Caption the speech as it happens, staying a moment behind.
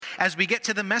as we get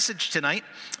to the message tonight,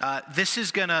 this is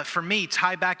going to, for me,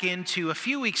 tie back into a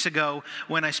few weeks ago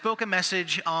when I spoke a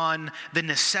message on the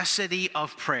necessity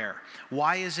of prayer.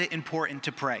 Why is it important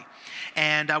to pray?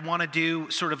 And I want to do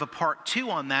sort of a part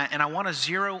 2 on that, and I want to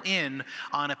zero in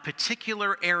on a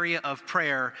particular area of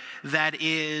prayer that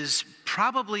is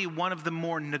probably one of the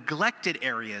more neglected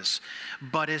areas,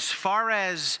 but as far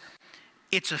as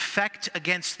its effect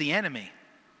against the enemy,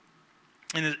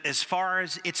 and as far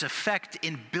as its effect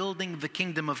in building the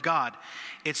kingdom of God,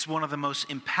 it's one of the most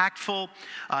impactful,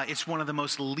 it's one of the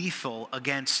most lethal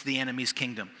against the enemy's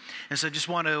kingdom. And so I just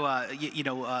want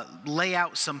to, lay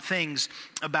out some things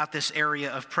about this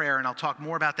area of prayer, and I'll talk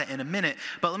more about that in a minute.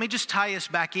 But let me just tie us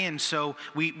back in. So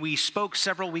we spoke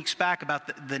several weeks back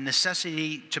about the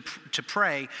necessity to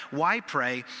pray, why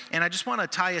pray, and I just want to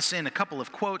tie us in a couple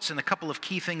of quotes and a couple of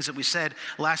key things that we said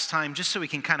last time, just so we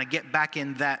can kind of get back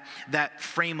in that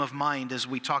frame of mind as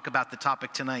we talk about the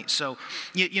topic tonight. So,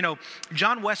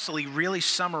 John Wesley really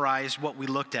summarized what we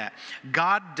looked at.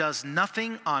 God does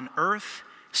nothing on earth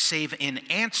save in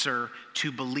answer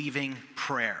to believing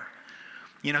prayer.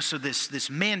 So this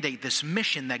mandate, this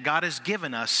mission that God has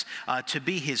given us to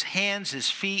be his hands, his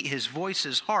feet, his voice,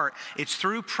 his heart, it's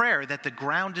through prayer that the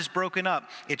ground is broken up.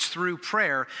 It's through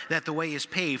prayer that the way is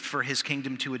paved for his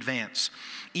kingdom to advance.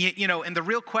 And the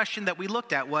real question that we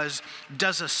looked at was,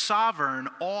 does a sovereign,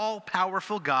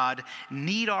 all-powerful God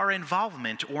need our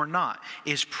involvement or not?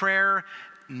 Is prayer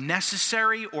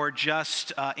necessary or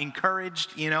just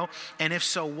encouraged, and if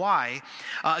so, why?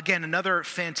 Again, another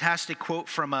fantastic quote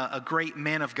from a great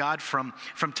man of God from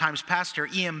times past here,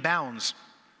 E.M. Bounds.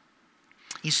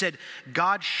 He said,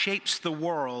 God shapes the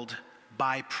world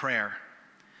by prayer.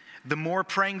 The more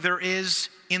praying there is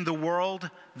in the world,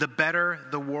 the better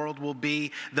the world will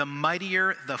be, the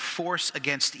mightier the force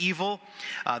against evil.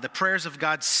 The prayers of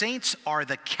God's saints are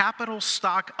the capital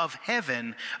stock of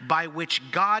heaven by which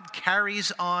God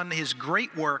carries on his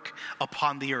great work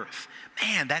upon the earth.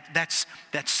 Man, that's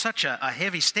such a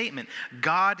heavy statement.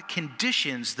 God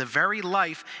conditions the very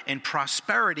life and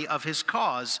prosperity of his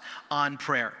cause on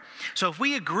prayer. So if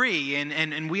we agree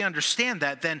and we understand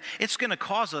that, then it's going to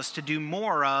cause us to do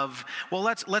more of, well,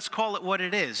 let's call it what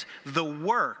it is, the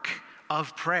work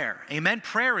of prayer. Amen?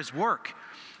 Prayer is work.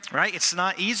 Right? It's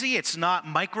not easy. It's not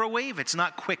microwave. It's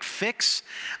not quick fix.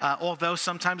 Although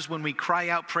sometimes when we cry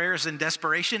out prayers in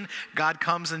desperation, God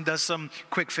comes and does some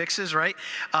quick fixes, right?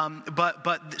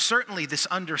 But certainly this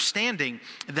understanding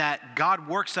that God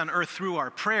works on earth through our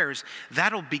prayers,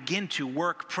 that'll begin to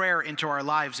work prayer into our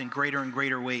lives in greater and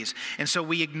greater ways. And so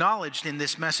we acknowledged in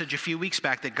this message a few weeks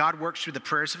back that God works through the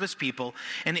prayers of his people.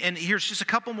 And here's just a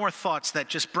couple more thoughts that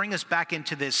just bring us back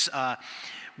into this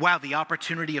the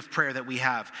opportunity of prayer that we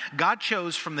have. God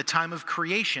chose from the time of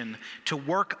creation to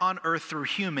work on earth through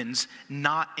humans,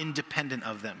 not independent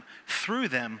of them. Through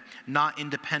them, not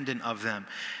independent of them.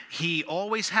 He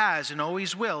always has and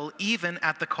always will, even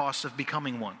at the cost of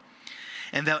becoming one.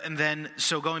 And then,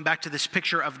 so going back to this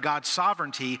picture of God's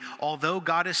sovereignty, although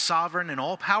God is sovereign and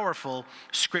all-powerful,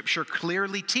 Scripture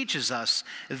clearly teaches us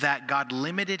that God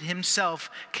limited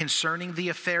himself concerning the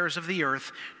affairs of the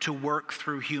earth to work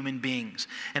through human beings.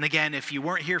 And again, if you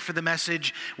weren't here for the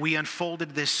message, we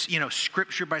unfolded this,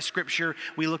 Scripture by Scripture.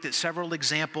 We looked at several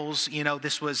examples.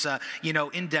 This was,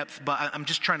 in depth, but I'm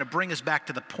just trying to bring us back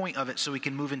to the point of it so we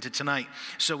can move into tonight.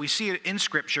 So we see it in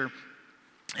Scripture.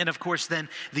 And of course, then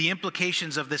the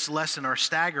implications of this lesson are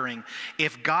staggering.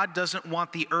 If God doesn't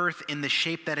want the earth in the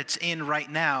shape that it's in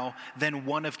right now, then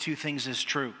one of two things is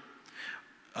true.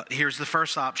 Here's the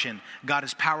first option. God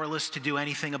is powerless to do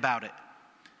anything about it.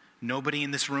 Nobody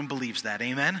in this room believes that.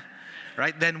 Amen?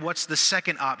 Right? Then what's the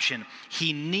second option?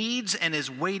 He needs and is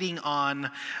waiting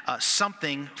on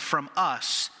something from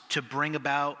us to bring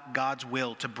about God's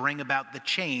will, to bring about the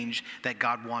change that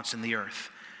God wants in the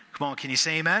earth. Come on, can you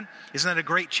say amen? Isn't that a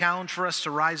great challenge for us to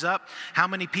rise up? How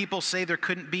many people say there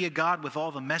couldn't be a God with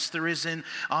all the mess there is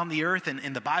on the earth?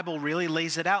 And the Bible really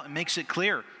lays it out and makes it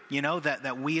clear,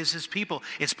 that we as his people,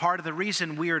 it's part of the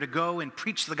reason we are to go and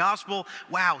preach the gospel,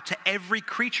 to every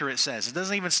creature, it says. It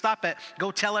doesn't even stop at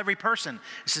go tell every person.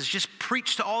 It says just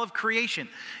preach to all of creation,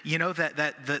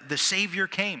 that the Savior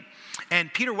came.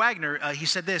 And Peter Wagner, he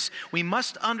said this, we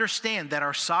must understand that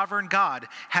our sovereign God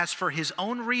has for his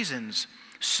own reasons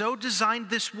so designed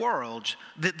this world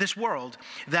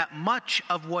that much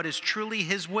of what is truly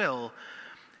his will,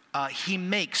 he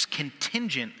makes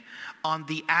contingent on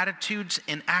the attitudes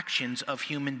and actions of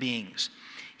human beings.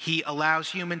 He allows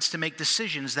humans to make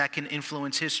decisions that can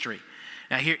influence history.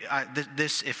 Now, here,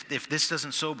 if this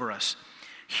doesn't sober us,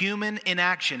 human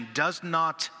inaction does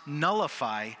not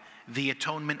nullify the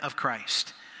atonement of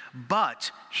Christ,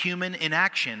 but human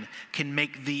inaction can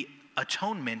make the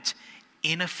atonement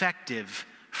ineffective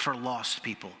for lost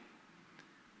people.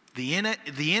 The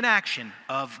inaction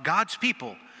of God's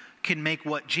people can make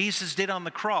what Jesus did on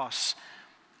the cross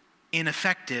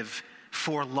ineffective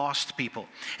for lost people.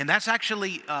 And that's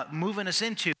actually moving us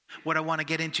into what I want to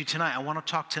get into tonight. I want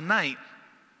to talk tonight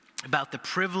about the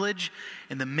privilege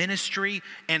and the ministry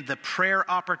and the prayer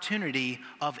opportunity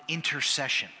of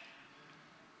intercession.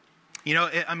 You know,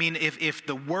 I mean, if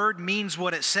the word means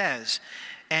what it says,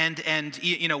 and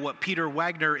you know what Peter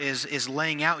Wehrer is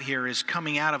laying out here is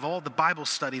coming out of all the Bible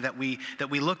study that we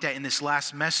looked at in this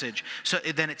last message. So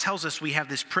then it tells us we have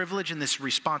this privilege and this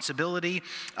responsibility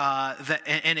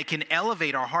and it can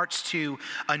elevate our hearts to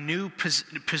a new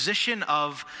position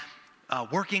of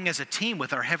working as a team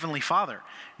with our Heavenly Father,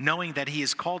 knowing that He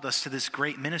has called us to this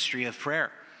great ministry of prayer.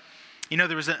 You know,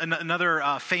 there was another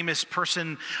famous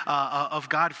person of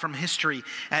God from history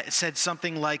said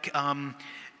something like,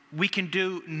 we can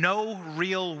do no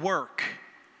real work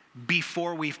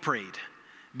before we've prayed,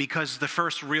 because the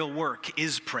first real work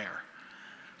is prayer.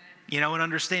 You know, and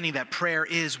understanding that prayer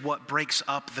is what breaks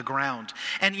up the ground.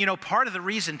 And, you know, part of the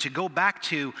reason to go back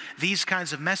to these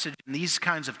kinds of messages and these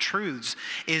kinds of truths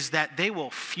is that they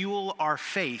will fuel our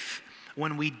faith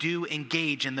when we do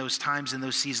engage in those times and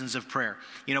those seasons of prayer.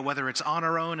 You know, whether it's on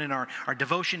our own in our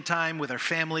devotion time with our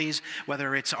families,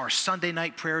 whether it's our Sunday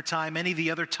night prayer time, any of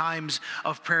the other times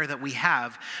of prayer that we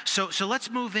have. So let's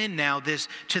move in now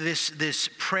to this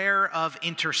prayer of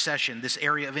intercession, this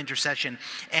area of intercession.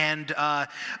 And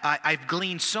I've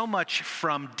gleaned so much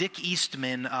from Dick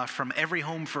Eastman from Every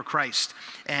Home for Christ.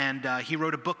 And he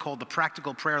wrote a book called The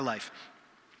Practical Prayer Life.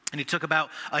 And he took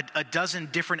about a dozen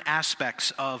different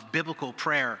aspects of biblical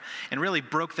prayer and really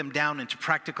broke them down into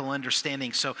practical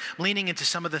understanding. So leaning into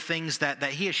some of the things that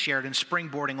he has shared and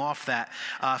springboarding off that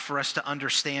for us to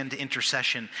understand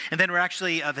intercession. And then we're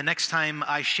actually, the next time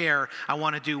I share, I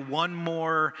want to do one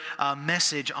more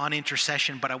message on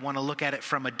intercession, but I want to look at it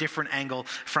from a different angle,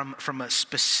 from a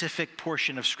specific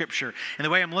portion of Scripture. And the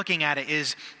way I'm looking at it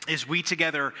is we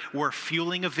together, we're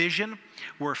fueling a vision,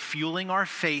 we're fueling our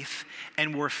faith,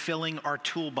 and we're filling our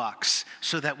toolbox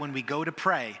so that when we go to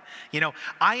pray, you know,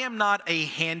 I am not a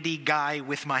handy guy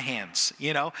with my hands,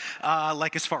 you know,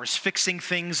 like as far as fixing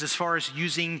things, as far as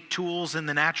using tools in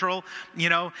the natural, you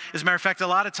know. As a matter of fact, a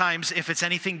lot of times if it's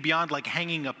anything beyond like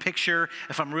hanging a picture,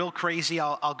 if I'm real crazy,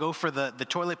 I'll go for the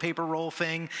toilet paper roll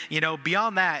thing, you know.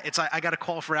 Beyond that, it's I got to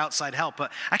call for outside help.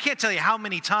 But I can't tell you how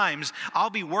many times I'll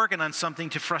be working on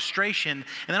something to frustration,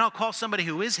 and then I'll call somebody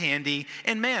who is handy,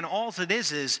 and man, all it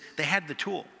is they had the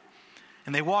tool.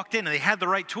 And they walked in and they had the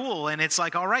right tool, and it's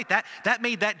like, all right, that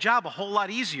made that job a whole lot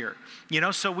easier, you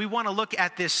know. So we want to look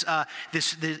at this,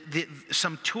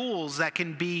 some tools that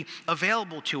can be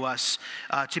available to us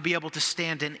to be able to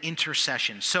stand in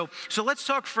intercession. So let's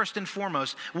talk first and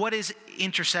foremost. What is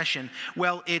intercession?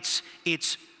 Well, it's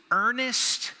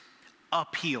earnest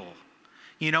appeal.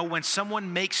 You know, when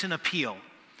someone makes an appeal.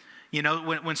 You know,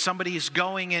 when somebody is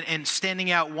going and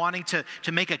standing out, wanting to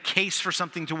make a case for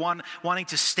something, wanting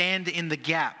to stand in the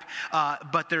gap.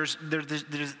 But there's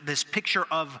this picture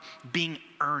of being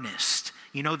earnest.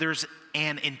 You know, there's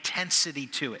an intensity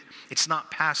to it. It's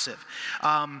not passive.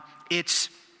 It's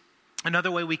another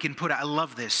way we can put it. I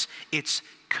love this. It's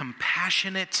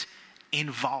compassionate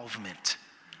involvement.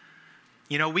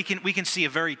 You know, we can see a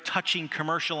very touching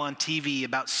commercial on TV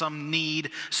about some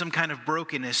need, some kind of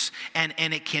brokenness, and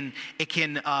it can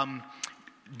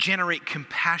generate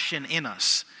compassion in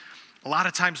us. A lot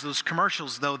of times those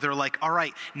commercials, though, they're like, all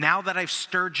right, now that I've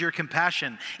stirred your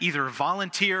compassion, either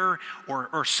volunteer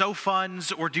or sow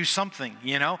funds or do something,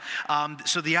 you know?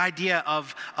 So the idea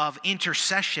of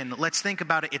intercession, let's think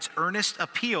about it. It's earnest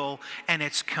appeal and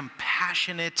it's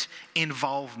compassionate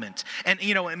involvement. And,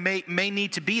 you know, it may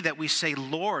need to be that we say,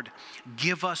 Lord,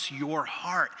 give us your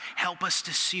heart. Help us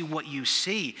to see what you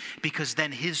see, because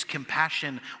then His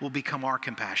compassion will become our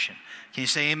compassion. Can you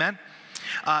say amen?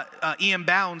 Ian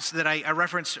Bounds, that I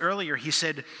referenced earlier, he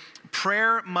said,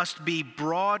 prayer must be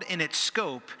broad in its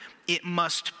scope. It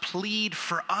must plead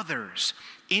for others.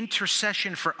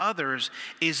 Intercession for others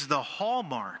is the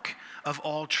hallmark of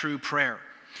all true prayer.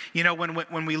 You know,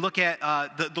 when we look at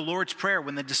the Lord's Prayer,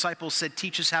 when the disciples said,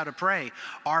 teach us how to pray,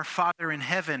 Our Father in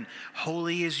heaven,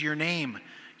 holy is your name,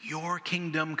 your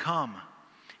kingdom come.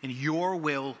 And your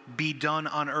will be done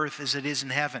on earth as it is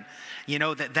in heaven. You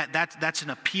know, that's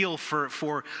an appeal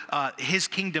for His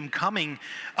kingdom coming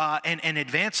and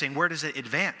advancing. Where does it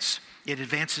advance? It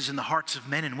advances in the hearts of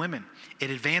men and women.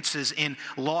 It advances in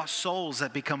lost souls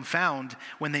that become found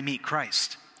when they meet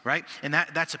Christ. right? And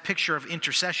that's a picture of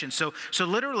intercession. So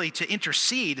literally to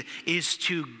intercede is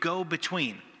to go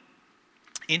between.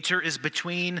 Inter is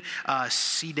between,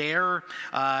 ceder,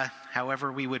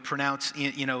 however we would pronounce,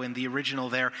 in the original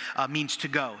there, means to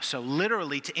go. So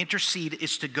literally to intercede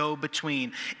is to go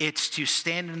between. It's to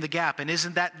stand in the gap. And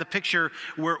isn't that the picture?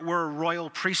 We're a royal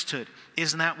priesthood.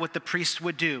 Isn't that what the priest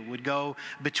would do? Would go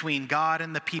between God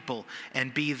and the people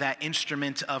and be that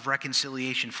instrument of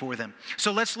reconciliation for them.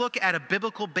 So let's look at a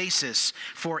biblical basis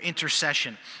for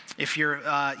intercession. If you're,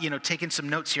 taking some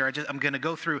notes here, I'm going to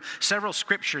go through several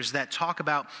scriptures that talk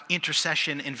about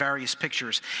intercession in various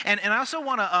pictures. And I also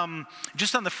want to,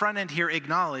 just on the front end here,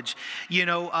 acknowledge,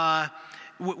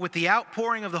 with the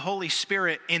outpouring of the Holy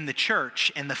Spirit in the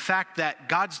church and the fact that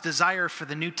God's desire for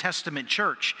the New Testament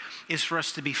church is for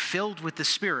us to be filled with the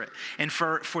Spirit and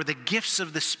for the gifts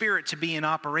of the Spirit to be in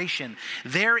operation,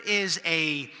 there is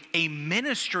a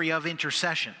ministry of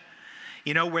intercession.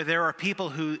 Where there are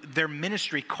people who their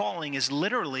ministry calling is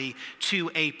literally to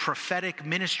a prophetic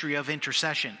ministry of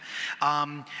intercession.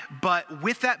 But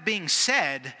with that being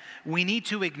said, we need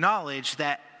to acknowledge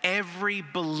that every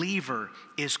believer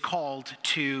is called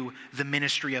to the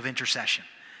ministry of intercession.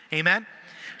 Amen?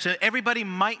 So everybody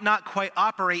might not quite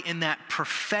operate in that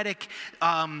prophetic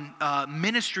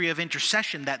ministry of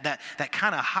intercession, that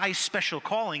kind of high special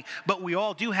calling, but we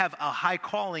all do have a high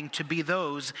calling to be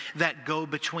those that go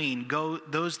between,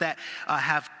 those that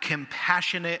have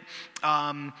compassionate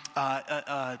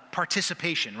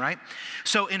participation, right?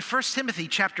 So in 1 Timothy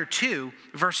chapter 2,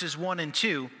 verses 1 and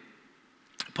 2,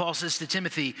 Paul says to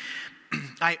Timothy,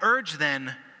 I urge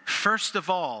then, first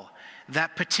of all,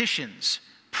 that petitions,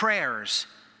 prayers,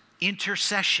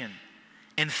 intercession,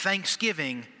 and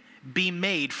thanksgiving be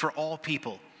made for all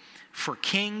people, for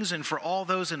kings and for all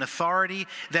those in authority,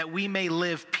 that we may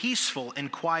live peaceful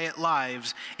and quiet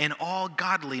lives in all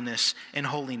godliness and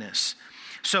holiness.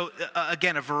 So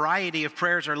again, a variety of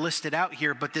prayers are listed out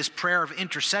here, but this prayer of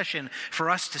intercession for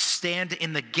us to stand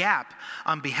in the gap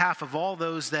on behalf of all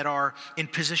those that are in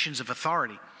positions of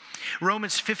authority.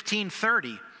 Romans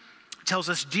 15:30 tells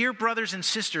us, dear brothers and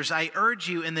sisters, I urge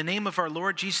you in the name of our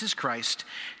Lord Jesus Christ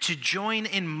to join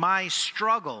in my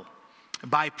struggle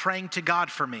by praying to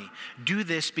God for me. Do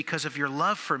this because of your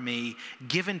love for me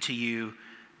given to you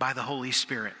by the Holy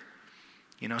Spirit.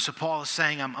 So Paul is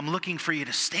saying, I'm looking for you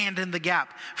to stand in the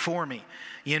gap for me,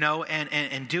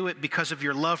 and do it because of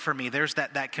your love for me. There's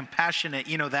that compassionate,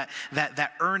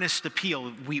 that earnest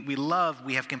appeal. We love,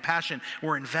 we have compassion,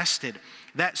 we're invested.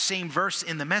 That same verse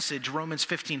in the Message, Romans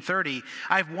 15:30,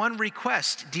 I have one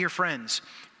request, dear friends.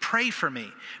 Pray for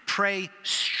me. Pray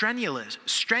strenuously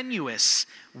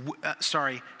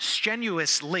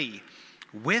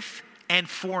with and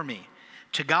for me,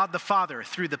 to God the Father,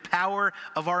 through the power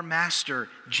of our Master,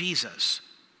 Jesus,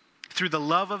 through the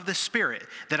love of the Spirit,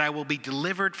 that I will be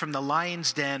delivered from the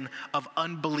lion's den of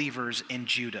unbelievers in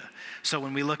Judah. So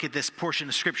when we look at this portion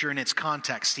of Scripture in its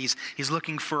context, he's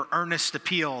looking for earnest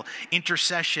appeal,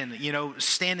 intercession,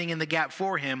 standing in the gap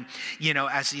for him,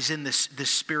 as he's in this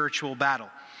spiritual battle.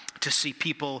 To see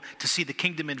the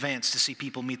kingdom advance, to see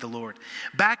people meet the Lord.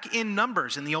 Back in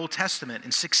Numbers in the Old Testament,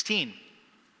 in 16,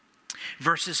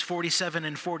 verses 47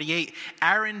 and 48,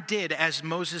 Aaron did as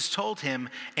Moses told him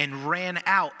and ran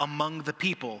out among the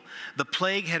people. The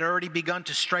plague had already begun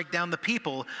to strike down the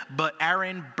people, but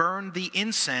Aaron burned the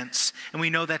incense, and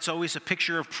we know that's always a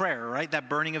picture of prayer, right? That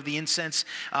burning of the incense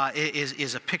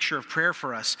is a picture of prayer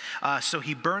for us. So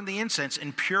he burned the incense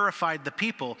and purified the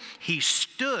people. He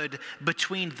stood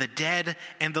between the dead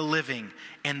and the living,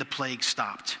 and the plague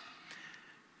stopped.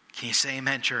 Can you say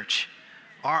amen, church?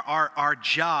 Our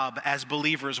job as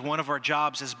believers, one of our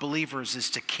jobs as believers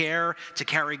is to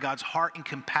carry God's heart and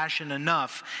compassion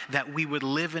enough that we would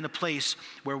live in a place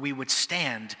where we would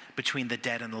stand between the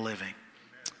dead and the living.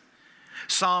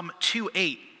 Psalm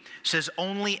 2:8 says,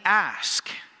 only ask,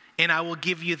 and I will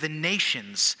give you the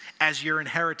nations as your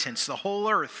inheritance, the whole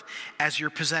earth as your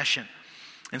possession.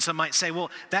 And some might say, well,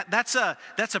 that's a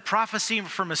prophecy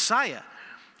for Messiah.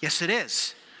 Yes, it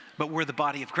is, but we're the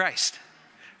body of Christ.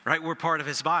 Right, we're part of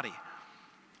his body,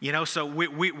 So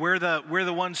we're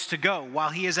the ones to go.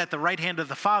 While he is at the right hand of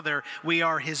the Father, we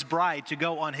are his bride to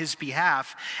go on his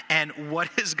behalf. And what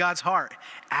is God's heart?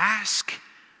 Ask,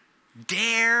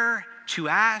 dare to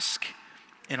ask,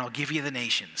 and I'll give you the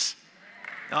nations.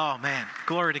 Oh man,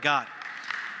 glory to God.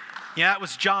 Yeah, it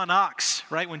was John Knox,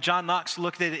 right? When John Knox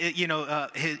looked at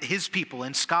his people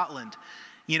in Scotland,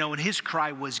 and his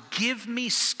cry was, "Give me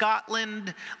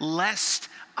Scotland, lest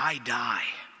I die."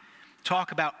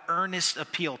 Talk about earnest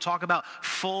appeal. Talk about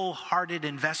full-hearted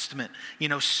investment,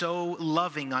 so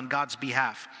loving on God's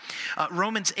behalf.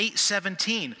 Romans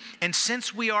 8:17, and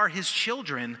since we are his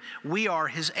children, we are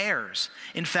his heirs.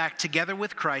 In fact, together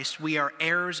with Christ, we are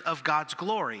heirs of God's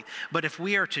glory. But if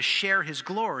we are to share his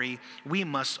glory, we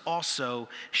must also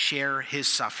share his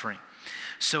suffering.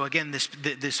 So again,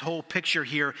 this whole picture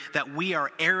here that we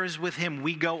are heirs with him,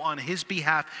 we go on his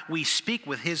behalf, we speak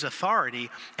with his authority,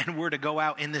 and we're to go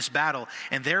out in this battle.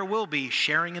 And there will be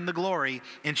sharing in the glory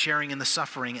and sharing in the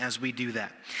suffering as we do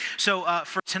that. So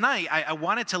for tonight, I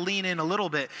wanted to lean in a little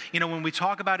bit. When we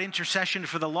talk about intercession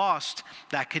for the lost,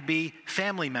 that could be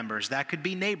family members, that could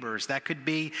be neighbors, that could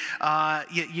be,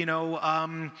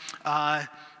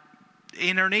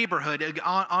 in our neighborhood,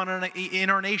 in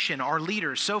our nation, our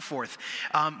leaders, so forth.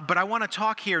 But I want to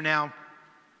talk here now,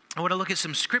 I want to look at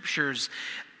some scriptures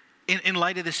in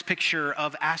light of this picture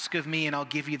of ask of me and I'll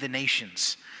give you the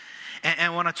nations. And I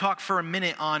want to talk for a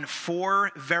minute on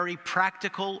 4 very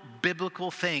practical,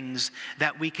 biblical things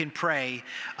that we can pray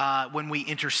when we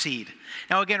intercede.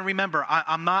 Now again, remember,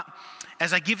 I'm not,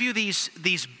 as I give you these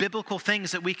biblical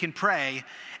things that we can pray,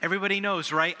 everybody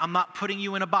knows, right? I'm not putting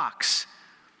you in a box.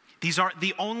 These aren't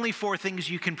the only 4 things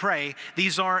you can pray.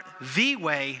 These aren't the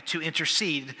way to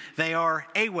intercede. They are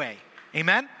a way.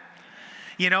 Amen?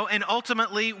 And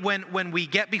ultimately, when we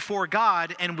get before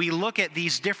God and we look at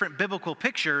these different biblical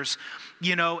pictures,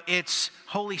 it's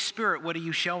Holy Spirit, what are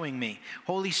you showing me?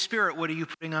 Holy Spirit, what are you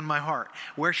putting on my heart?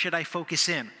 Where should I focus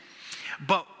in?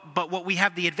 But what we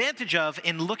have the advantage of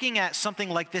in looking at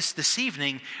something like this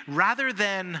evening, rather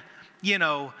than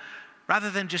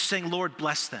just saying, Lord,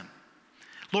 bless them.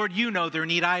 Lord, you know their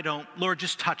need, I don't. Lord,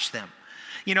 just touch them.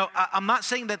 I'm not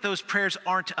saying that those prayers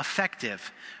aren't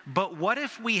effective, but what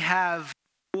if we have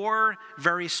 4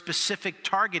 very specific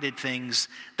targeted things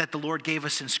that the Lord gave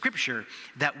us in Scripture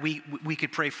that we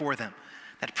could pray for them?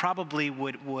 That probably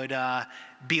would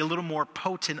be a little more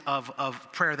potent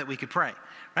of prayer that we could pray.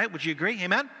 Right? Would you agree?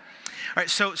 Amen? All right,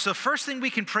 so first thing we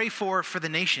can pray for the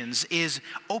nations is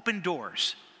open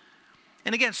doors.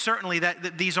 And again, certainly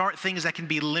that these aren't things that can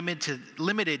be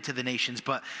limited to the nations,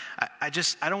 but I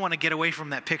don't want to get away from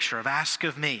that picture of ask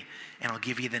of me and I'll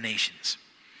give you the nations.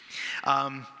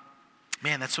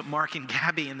 That's what Mark and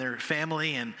Gabby and their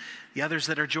family and the others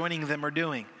that are joining them are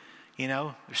doing.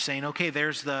 They're saying, okay,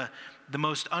 there's the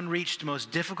most unreached,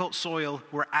 most difficult soil.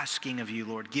 We're asking of you,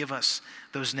 Lord, give us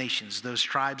those nations, those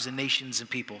tribes and nations and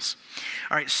peoples.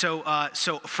 All right, so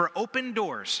for open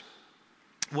doors,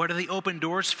 what are the open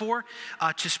doors for?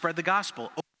 To spread the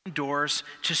gospel. Open doors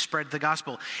to spread the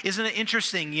gospel. Isn't it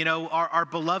interesting, our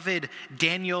beloved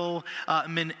Daniel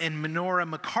and Menorah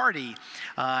McCarty,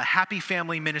 Happy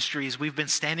Family Ministries, we've been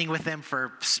standing with them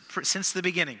since the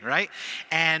beginning, right?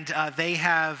 And they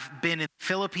have been in the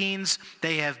Philippines,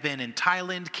 they have been in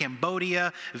Thailand,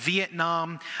 Cambodia,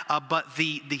 Vietnam, but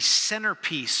the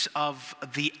centerpiece of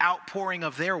the outpouring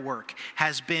of their work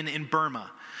has been in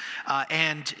Burma.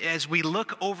 And as we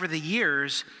look over the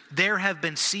years, there have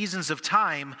been seasons of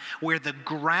time where the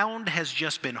ground has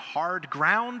just been hard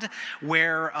ground,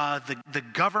 where the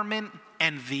government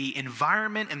and the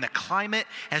environment and the climate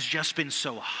has just been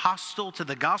so hostile to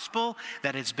the gospel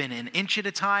that it's been an inch at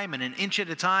a time and an inch at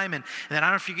a time. And then I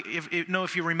don't know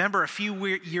if you remember a few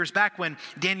years back when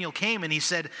Daniel came and he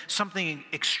said something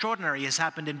extraordinary has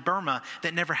happened in Burma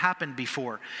that never happened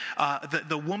before.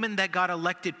 The woman that got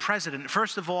elected president,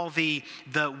 first of all, the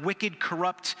wicked,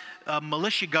 corrupt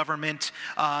militia government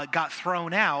got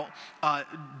thrown out.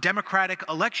 Democratic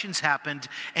elections happened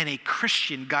and a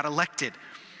Christian got elected.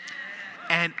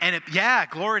 And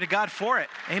glory to God for it.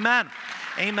 Amen.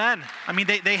 Amen. I mean,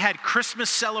 they had Christmas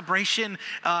celebration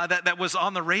that was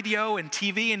on the radio and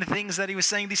TV and things that he was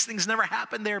saying. These things never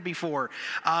happened there before.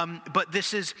 But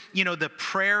this is, the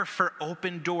prayer for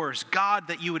open doors. God,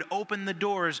 that you would open the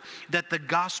doors, that the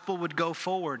gospel would go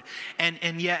forward. And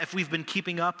if we've been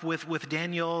keeping up with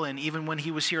Daniel, and even when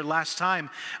he was here last time,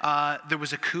 there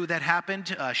was a coup that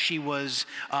happened. She was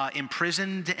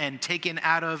imprisoned and taken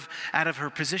out of her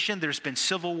position. There's been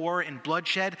civil war and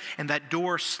bloodshed, and that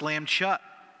door slammed shut.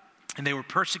 And they were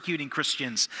persecuting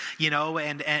Christians,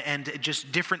 and just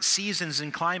different seasons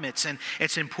and climates. And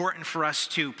it's important for us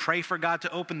to pray for God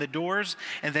to open the doors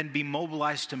and then be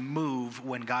mobilized to move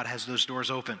when God has those doors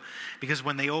open. Because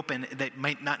when they open, they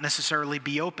might not necessarily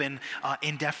be open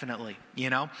indefinitely,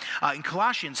 In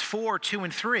Colossians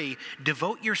 4:2-3,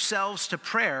 devote yourselves to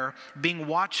prayer, being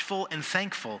watchful and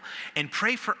thankful. And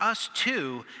pray for us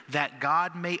too, that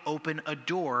God may open a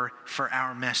door for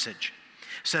our message,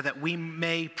 so that we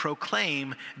may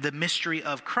proclaim the mystery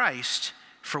of Christ,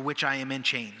 for which I am in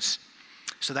chains.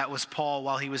 So that was Paul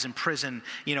while he was in prison,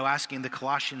 asking the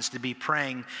Colossians to be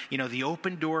praying, the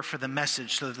open door for the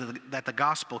message so that the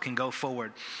gospel can go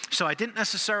forward. So I didn't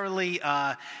necessarily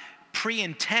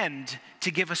pre-intend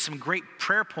to give us some great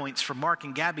prayer points for Mark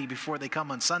and Gabby before they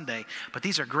come on Sunday, but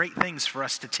these are great things for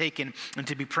us to take in and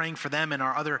to be praying for them and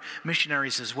our other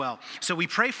missionaries as well. So we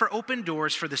pray for open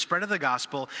doors for the spread of the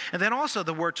gospel, and then also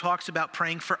the word talks about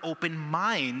praying for open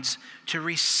minds to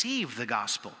receive the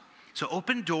gospel. So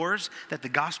open doors that the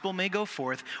gospel may go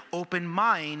forth, open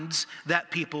minds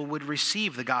that people would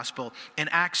receive the gospel. In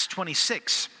Acts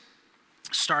 26,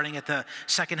 starting at the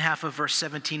second half of verse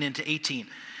 17 into 18,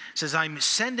 says, I'm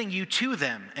sending you to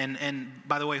them. And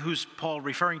by the way, who's Paul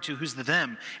referring to? Who's the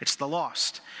them? It's the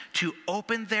lost. To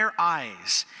open their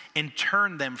eyes and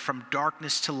turn them from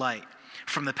darkness to light,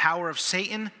 from the power of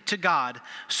Satan to God,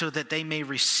 so that they may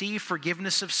receive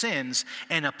forgiveness of sins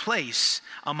and a place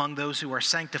among those who are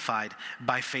sanctified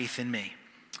by faith in me.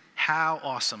 How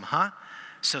awesome, huh?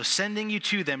 So sending you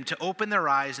to them to open their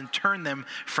eyes and turn them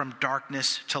from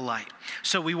darkness to light.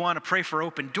 So we want to pray for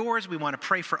open doors. We want to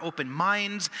pray for open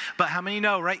minds. But how many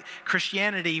know, right?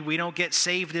 Christianity, we don't get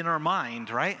saved in our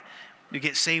mind, right? We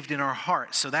get saved in our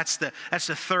heart. So that's the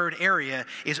third area,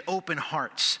 is open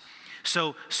hearts.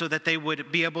 So that they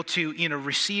would be able to,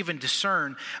 receive and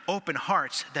discern, open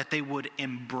hearts, that they would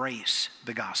embrace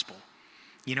the gospel.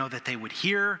 That they would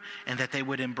hear and that they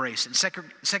would embrace. In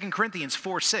 2 Corinthians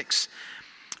 4:6,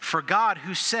 for God,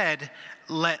 who said,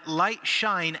 let light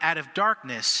shine out of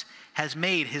darkness, has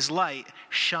made his light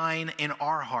shine in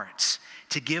our hearts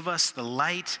to give us the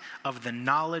light of the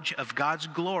knowledge of God's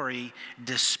glory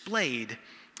displayed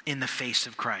in the face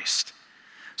of Christ.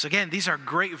 So again, these are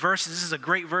great verses. This is a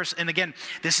great verse. And again,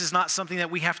 this is not something that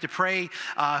we have to pray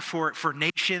for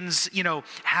nations,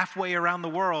 halfway around the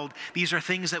world. These are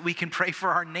things that we can pray for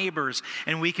our neighbors,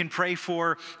 and we can pray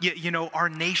for, our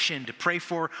nation, to pray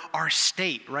for our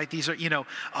state, right? These are,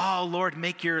 oh Lord,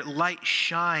 make your light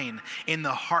shine in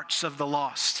the hearts of the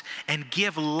lost and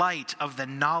give light of the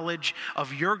knowledge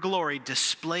of your glory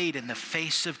displayed in the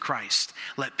face of Christ.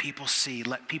 Let people see,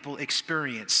 let people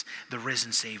experience the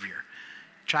risen Savior.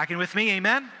 Tracking with me?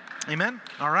 Amen? Amen?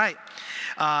 All right.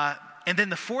 And then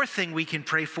the fourth thing we can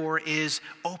pray for is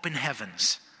open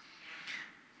heavens.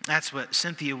 That's what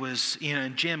Cynthia was,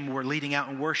 and Jim were leading out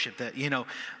in worship, that,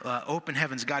 open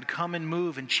heavens. God, come and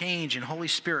move and change, and Holy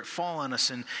Spirit fall on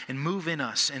us and move in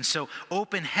us. And so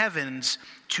open heavens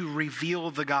to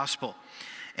reveal the gospel.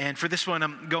 And for this one,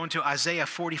 I'm going to Isaiah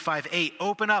 45:8.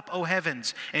 Open up, O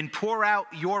heavens, and pour out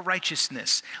your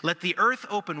righteousness. Let the earth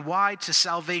open wide to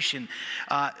salvation.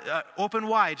 Open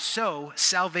wide so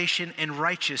salvation and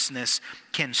righteousness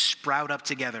can sprout up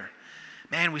together.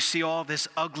 Man, we see all this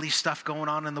ugly stuff going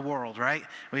on in the world, right?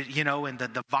 And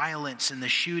the violence and the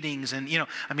shootings. And,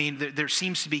 there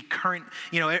seems to be current,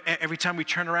 every time we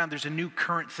turn around, there's a new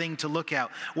current thing to look at.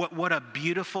 What a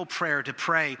beautiful prayer to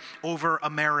pray over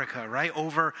America, right?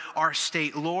 Over our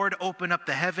state. Lord, open up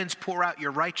the heavens, pour out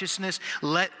your righteousness.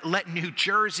 Let New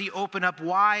Jersey open up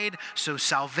wide so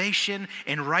salvation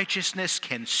and righteousness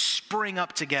can spring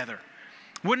up together.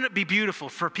 Wouldn't it be beautiful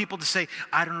for people to say,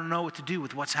 I don't know what to do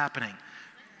with what's happening?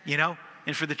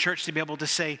 And for the church to be able to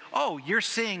say, oh, you're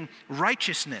seeing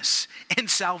righteousness and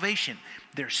salvation.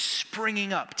 They're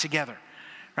springing up together,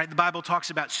 right? The Bible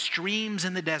talks about streams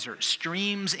in the desert,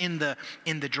 streams in the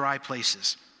dry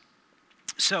places.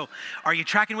 So are you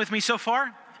tracking with me so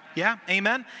far? Yeah,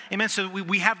 amen? Amen. So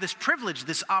we have this privilege,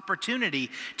 this opportunity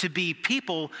to be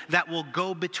people that will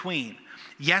go between.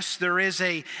 Yes, there is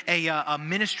a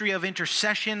ministry of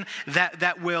intercession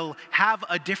that will have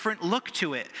a different look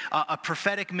to it, a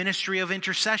prophetic ministry of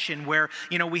intercession where,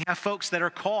 we have folks that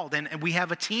are called, and we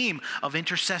have a team of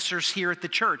intercessors here at the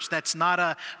church. That's not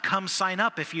a come sign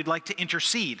up if you'd like to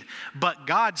intercede, but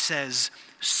God says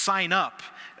sign up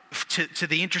to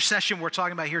the intercession we're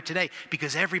talking about here today,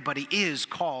 because everybody is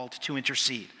called to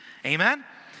intercede. Amen?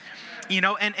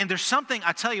 And there's something,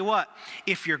 I tell you what,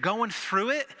 if you're going through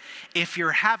it, if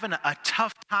you're having a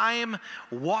tough time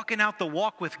walking out the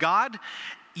walk with God,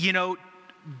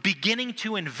 beginning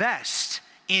to invest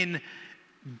in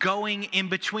going in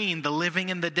between the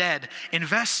living and the dead,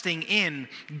 investing in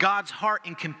God's heart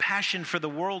and compassion for the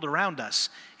world around us,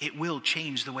 it will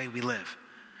change the way we live,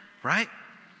 right?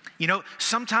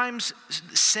 Sometimes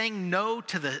saying no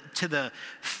to the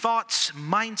thoughts,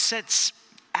 mindsets,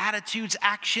 attitudes,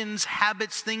 actions,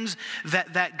 habits, things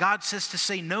that God says to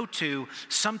say no to,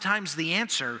 sometimes the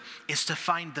answer is to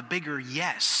find the bigger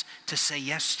yes to say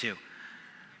yes to.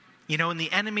 And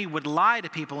the enemy would lie to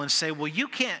people and say, well, you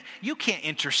can't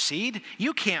intercede.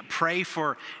 You can't pray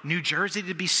for New Jersey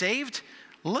to be saved.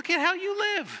 Look at how you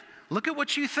live. Look at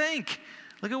what you think.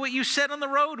 Look at what you said on the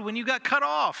road when you got cut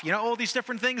off. All these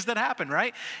different things that happen,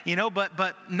 right?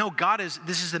 But no,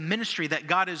 this is the ministry that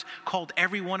God has called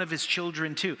every one of his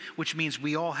children to, which means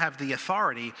we all have the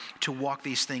authority to walk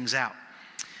these things out.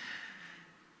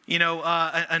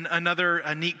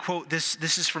 Another neat quote,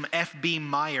 this is from F.B.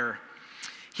 Meyer.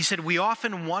 He said, "We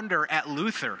often wonder at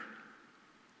Luther,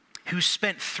 who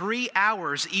spent 3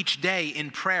 hours each day in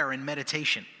prayer and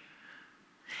meditation.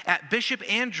 At Bishop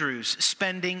Andrews,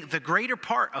 spending the greater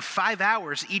part of 5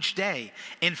 hours each day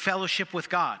in fellowship with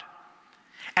God.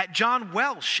 At John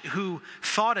Welsh, who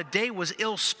thought a day was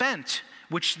ill spent,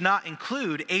 which did not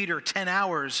include 8 or 10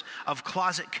 hours of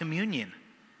closet communion.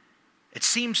 It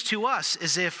seems to us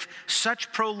as if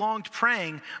such prolonged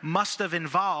praying must have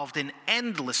involved an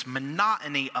endless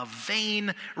monotony of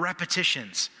vain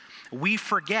repetitions. We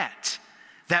forget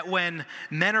that when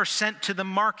men are sent to the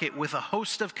market with a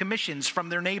host of commissions from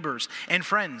their neighbors and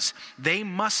friends, they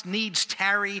must needs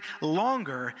tarry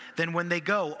longer than when they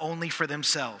go only for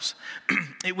themselves.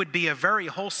 It would be a very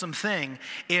wholesome thing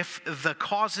if the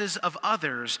causes of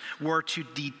others were to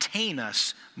detain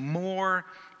us more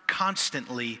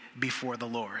constantly before the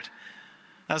Lord."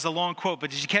 That was a long quote, but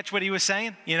did you catch what he was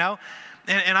saying?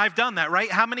 And I've done that,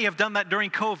 right? How many have done that during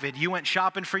COVID? You went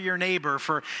shopping for your neighbor,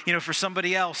 for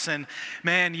somebody else, and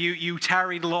man, you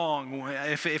tarried long.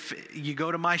 If you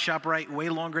go to my shop, right, way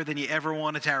longer than you ever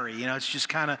want to tarry. It's just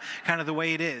kind of the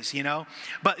way it is.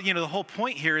 But the whole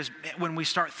point here is when we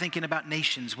start thinking about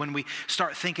nations, when we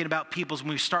start thinking about peoples,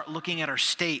 when we start looking at our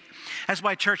state. That's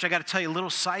why, church, I got to tell you a little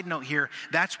side note here.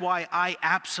 That's why I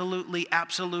absolutely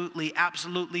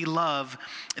love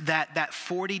that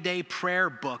 40-day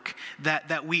prayer book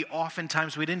that we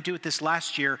oftentimes, we didn't do it this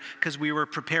last year because we were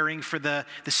preparing for the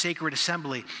Sacred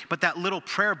Assembly, but that little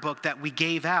prayer book that we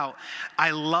gave out,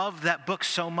 I love that book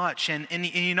so much. And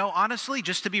honestly,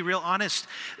 just to be real honest,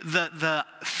 the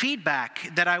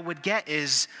feedback that I would get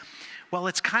is, well,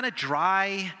 it's kind of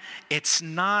dry. It's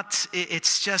not,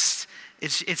 it's just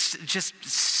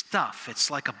stuff. It's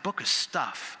like a book of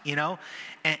stuff,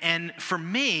 And for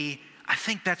me, I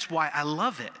think that's why I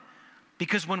love it.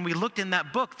 Because when we looked in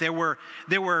that book, there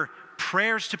were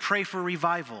prayers to pray for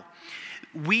revival.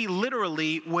 We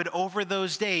literally would, over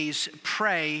those days,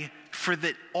 pray for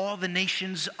all the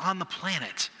nations on the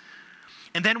planet.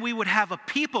 And then we would have a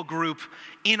people group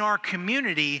in our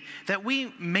community that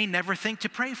we may never think to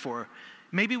pray for.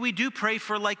 Maybe we do pray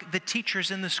for the teachers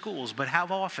in the schools, but how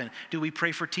often do we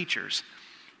pray for teachers?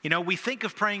 We think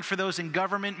of praying for those in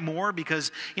government more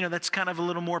because, that's kind of a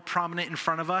little more prominent in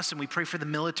front of us. And we pray for the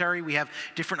military. We have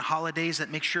different holidays that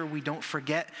make sure we don't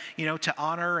forget, to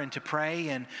honor and to pray.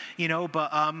 And,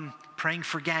 but praying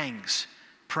for gangs,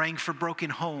 praying for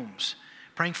broken homes,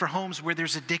 praying for homes where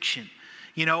there's addiction.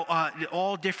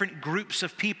 All different groups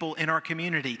of people in our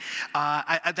community.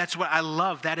 That's what I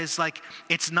love. That is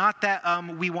it's not that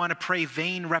we want to pray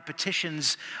vain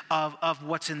repetitions of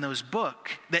what's in those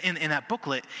in that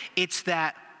booklet. It's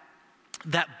that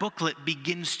booklet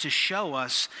begins to show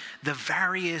us the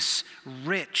various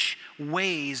rich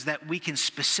ways that we can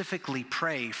specifically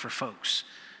pray for folks,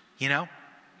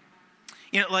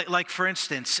 like for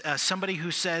instance, somebody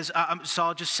who says, so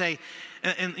I'll just say,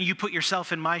 and you put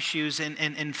yourself in my shoes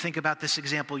and think about this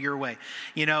example your way.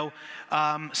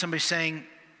 Somebody saying,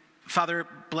 "Father,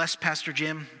 bless Pastor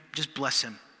Jim, just bless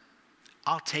him."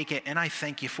 I'll take it, and I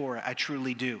thank you for it. I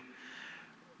truly do.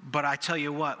 But I tell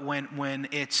you what, when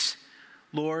it's,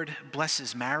 "Lord, bless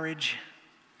his marriage.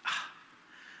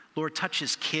 Lord, touch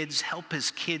his kids, help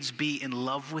his kids be in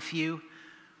love with you,"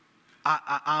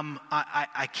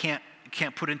 I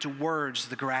can't put into words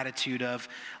the gratitude of,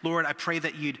 "Lord, I pray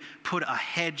that you'd put a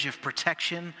hedge of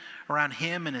protection around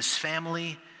him and his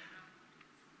family.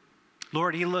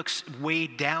 Lord, he looks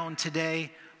weighed down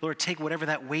today. Lord, take whatever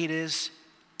that weight is.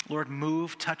 Lord,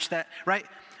 move, touch that," right?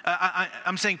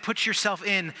 I'm saying put yourself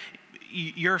in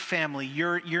your family,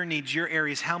 your needs, your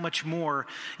areas. How much more,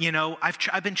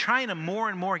 I've been trying to more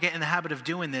and more get in the habit of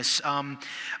doing this,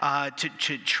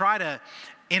 to try to,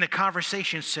 in a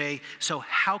conversation, say, "So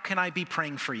how can I be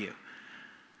praying for you?"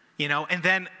 And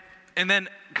then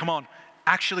come on,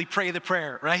 actually pray the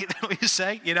prayer, right? What you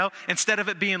say, instead of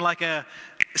it being like a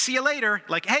 "see you later,"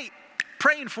 like, "Hey,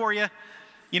 praying for you."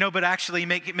 but actually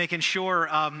making sure,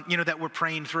 that we're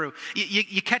praying through.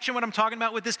 You catching what I'm talking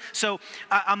about with this? So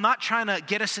I'm not trying to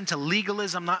get us into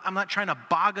legalism. I'm not trying to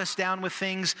bog us down with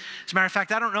things. As a matter of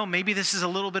fact, I don't know, maybe this is a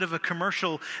little bit of a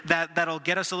commercial that'll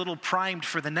get us a little primed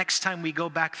for the next time we go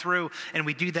back through and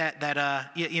we do that,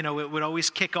 it would always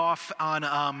kick off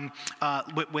on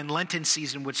when Lenten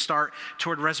season would start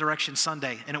toward Resurrection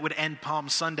Sunday, and it would end Palm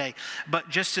Sunday. But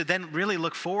just to then really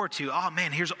look forward to, oh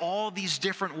man, here's all these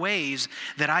different ways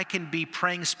that I can be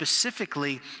praying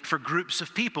specifically for groups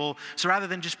of people. So rather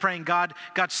than just praying, God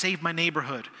save my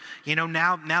neighborhood,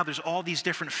 now there's all these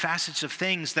different facets of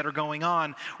things that are going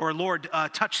on. Or Lord,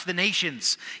 touch the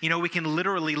nations. We can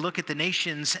literally look at the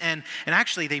nations, and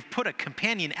actually they've put a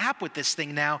companion app with this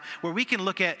thing now where we can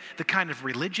look at the kind of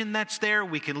religion that's there.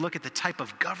 We can look at the type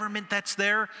of government that's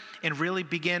there and really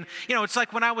begin. It's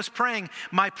like when I was praying,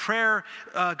 my prayer,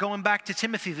 going back to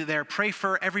Timothy there, pray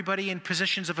for everybody in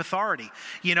positions of authority.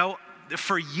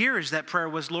 For years that prayer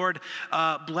was, Lord,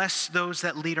 bless those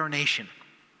that lead our nation.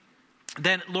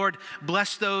 Then, Lord,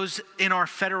 bless those in our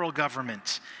federal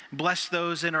government. Bless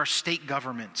those in our state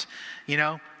government.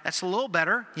 That's a little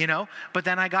better, But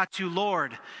then I got to,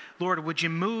 Lord, would you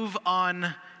move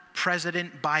on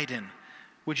President Biden?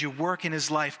 Would you work in his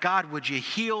life? God, would you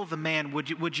heal the man?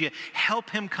 Would you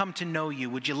help him come to know you?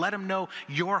 Would you let him know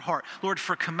your heart? Lord,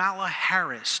 for Kamala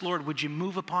Harris, Lord, would you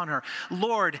move upon her?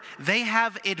 Lord, they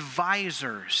have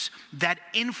advisors that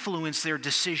influence their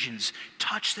decisions.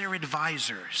 Touch their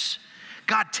advisors.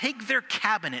 God, take their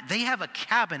cabinet. They have a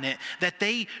cabinet that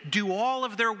they do all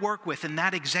of their work with in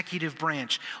that executive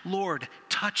branch. Lord,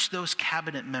 touch those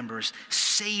cabinet members.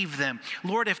 Save them.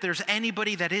 Lord, if there's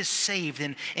anybody that is saved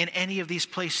in any of these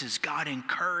places, God,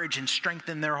 encourage and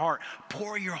strengthen their heart.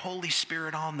 Pour your Holy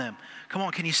Spirit on them. Come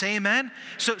on, can you say amen?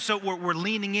 So we're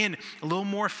leaning in a little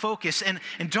more focus. And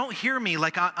don't hear me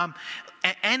like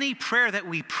any prayer that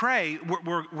we pray,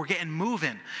 we're getting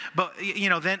moving. But,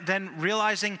 then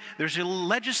realizing there's a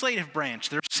legislative branch,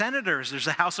 there's senators, there's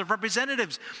the House of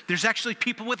Representatives, there's actually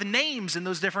people with names in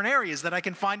those different areas that I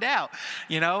can find out,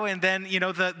 and then,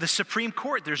 the Supreme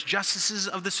Court, there's justices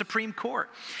of the Supreme Court,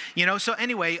 So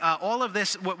anyway, all of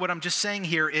this, what I'm just saying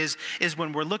here is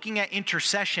when we're looking at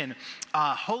intercession,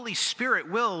 Holy Spirit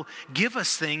will give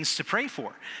us things to pray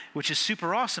for, which is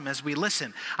super awesome as we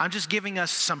listen. I'm just giving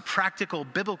us some practical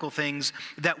biblical things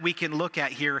that we can look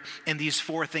at here in these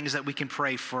 4 things that we can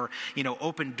pray for,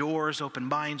 open doors, open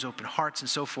minds, open hearts, and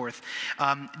so forth.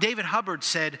 David Hubbard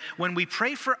said, when we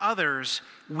pray for others,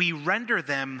 we render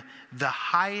them the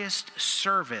highest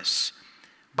service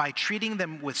by treating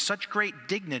them with such great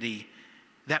dignity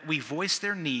that we voice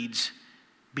their needs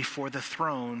before the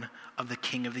throne of the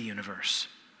King of the universe.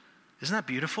 Isn't that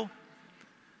beautiful?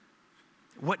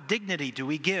 What dignity do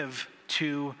we give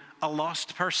to a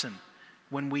lost person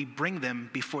when we bring them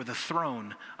before the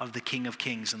throne of the King of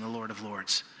Kings and the Lord of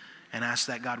Lords and ask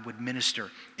that God would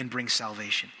minister and bring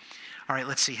salvation? All right,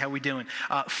 let's see. How are we doing?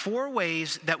 4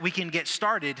 ways that we can get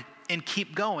started and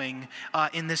keep going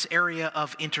in this area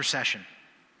of intercession.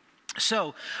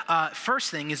 So, first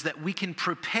thing is that we can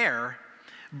prepare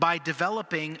by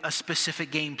developing a specific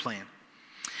game plan.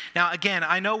 Now, again,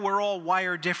 I know we're all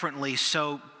wired differently,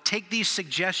 so take these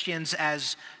suggestions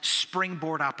as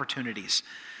springboard opportunities.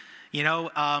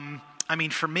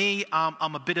 For me,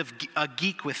 I'm a bit of a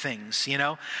geek with things,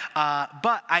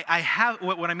 but I have,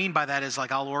 what I mean by that is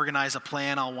like I'll organize a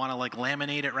plan. I'll want to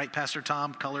laminate it, right, Pastor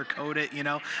Tom? Color code it,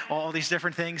 all these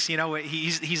different things.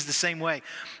 He's the same way.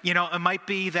 It might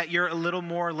be that you're a little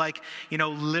more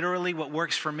literally what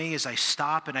works for me is I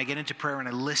stop and I get into prayer and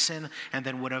I listen, and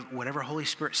then whatever Holy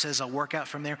Spirit says, I'll work out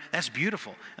from there. That's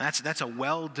beautiful. And that's a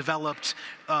well-developed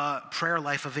prayer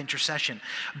life of intercession.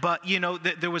 But,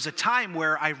 there was a time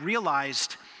where I realized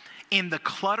in the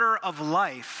clutter of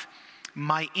life,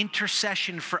 my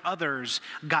intercession for others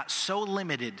got so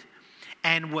limited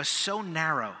and was so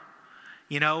narrow.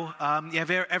 Have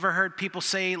you ever heard people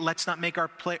say, let's not make our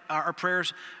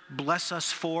prayers bless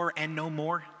us for and no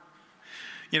more?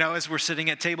 As we're sitting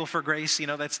at table for grace,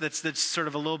 that's sort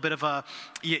of a little bit of a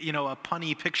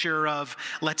punny picture of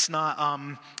let's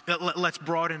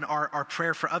broaden our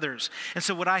prayer for others. And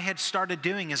so what I had started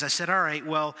doing is I said, all right,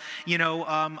 well,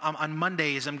 on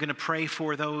Mondays, I'm going to pray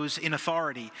for those in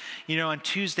authority. On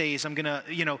Tuesdays, I'm going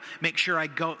to, make sure I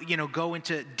go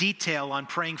into detail on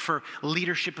praying for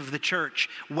leadership of the church.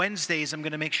 Wednesdays, I'm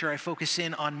going to make sure I focus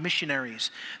in on missionaries.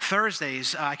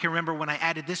 Thursdays, I can remember when I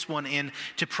added this one in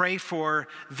to pray for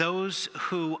those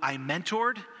who I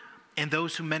mentored and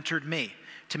those who mentored me,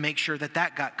 to make sure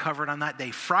that got covered on that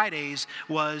day. Fridays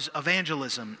was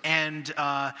evangelism and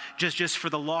just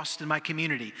for the lost in my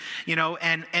community,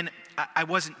 and I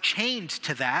wasn't chained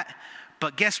to that.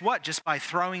 But guess what? Just by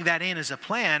throwing that in as a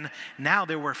plan, now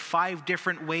there were 5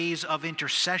 different ways of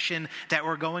intercession that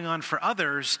were going on for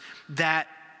others that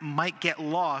might get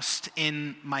lost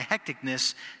in my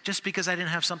hecticness just because I didn't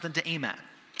have something to aim at.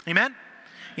 Amen?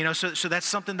 So that's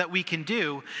something that we can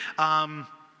do. And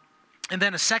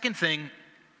then a second thing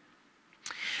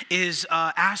is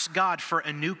ask God for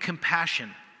a new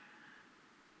compassion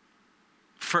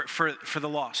for the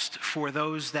lost, for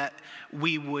those that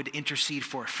we would intercede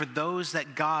for those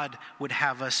that God would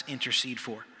have us intercede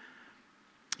for.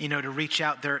 To reach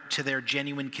out to their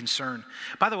genuine concern.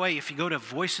 By the way, if you go to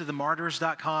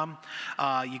voiceofthemartyrs.com,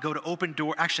 you go to Open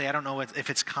Door. Actually, I don't know if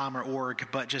it's com or org,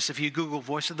 but just if you Google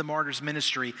Voice of the Martyrs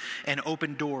Ministry and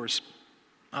Open Doors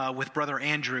with Brother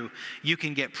Andrew, you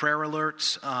can get prayer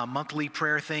alerts, monthly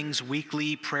prayer things,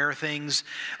 weekly prayer things,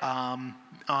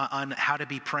 on how to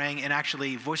be praying. And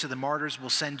actually, Voice of the Martyrs will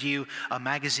send you a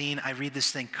magazine. I read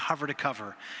this thing cover to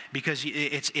cover because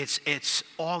it's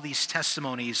all these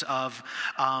testimonies of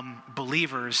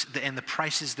believers and the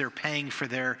prices they're paying for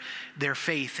their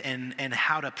faith and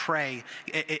how to pray.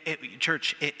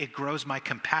 Church, it grows my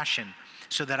compassion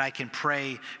so that I can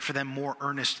pray for them more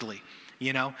earnestly.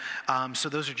 So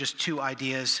those are just 2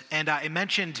 ideas. And I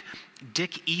mentioned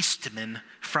Dick Eastman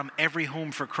from Every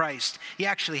Home for Christ. He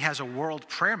actually has a world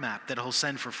prayer map that he'll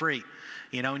send for free,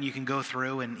 and you can go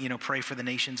through and, pray for the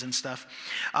nations and stuff.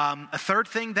 A third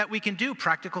thing that we can do,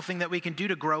 practical thing that we can do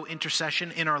to grow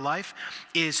intercession in our life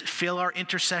is fill our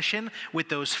intercession with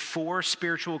those 4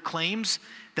 spiritual claims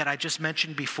that I just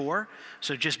mentioned before.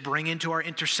 So just bring into our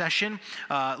intercession,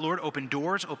 Lord, open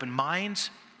doors, open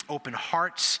minds, open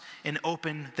hearts, and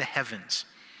open the heavens.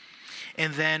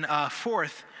 And then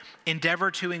fourth, endeavor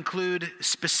to include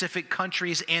specific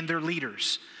countries and their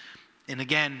leaders. And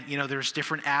again, there's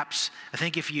different apps. I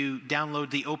think if you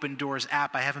download the Open Doors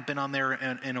app, I haven't been on there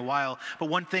in a while, but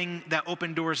one thing that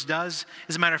Open Doors does,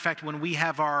 as a matter of fact, when we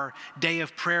have our day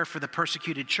of prayer for the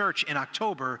persecuted church in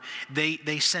October,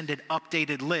 they send an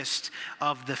updated list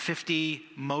of the 50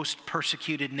 most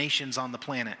persecuted nations on the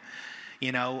planet.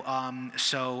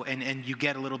 So you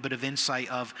get a little bit of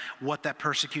insight of what that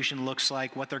persecution looks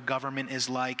like, what their government is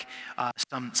like,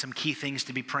 some key things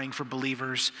to be praying for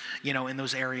believers, in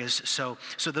those areas. So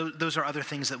those are other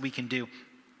things that we can do.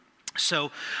 So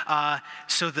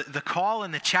the call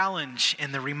and the challenge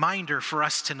and the reminder for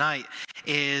us tonight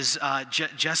is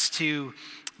just to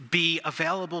be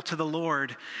available to the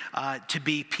Lord, to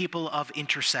be people of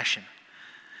intercession,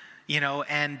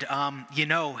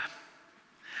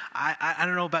 I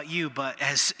don't know about you, but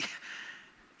as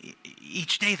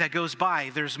each day that goes by,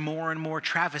 there's more and more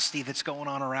travesty that's going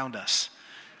on around us.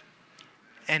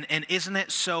 And isn't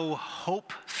it so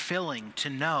hope-filling to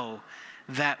know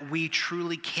that we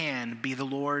truly can be the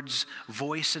Lord's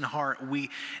voice and heart?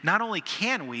 Not only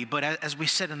can we, but as we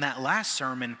said in that last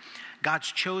sermon,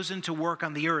 God's chosen to work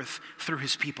on the earth through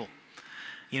his people.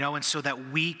 And so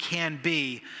that we can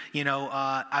be,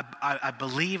 I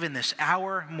believe in this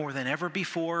hour more than ever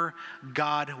before,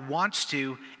 God wants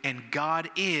to, and God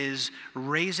is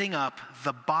raising up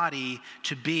the body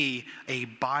to be a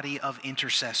body of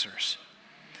intercessors.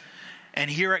 And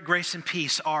here at Grace and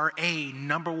Peace, our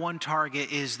number 1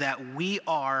 target is that we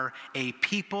are a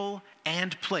people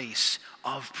and place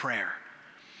of prayer.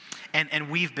 And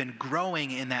we've been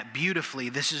growing in that beautifully.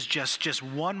 This is just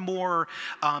one more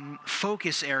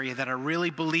focus area that I really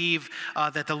believe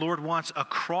that the Lord wants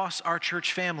across our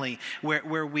church family,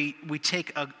 where we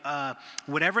take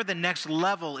whatever the next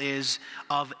level is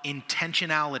of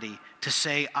intentionality to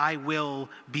say, I will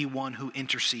be one who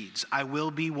intercedes. I will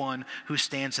be one who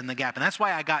stands in the gap. And that's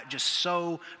why I got just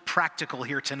so practical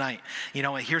here tonight.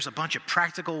 Here's a bunch of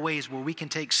practical ways where we can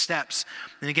take steps.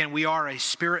 And again, we are a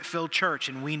Spirit-filled church,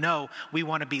 and we know we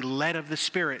want to be led of the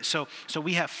Spirit. So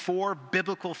we have 4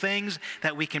 biblical things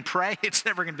that we can pray. It's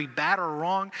never going to be bad or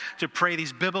wrong to pray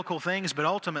these biblical things, but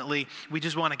ultimately, we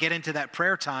just want to get into that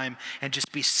prayer time and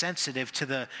just be sensitive to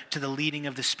the leading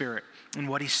of the Spirit and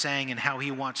what he's saying and how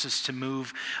he wants us to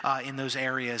move in those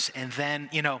areas. And then,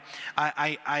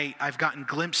 I've gotten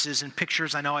glimpses and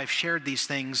pictures, I know I've shared these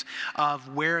things,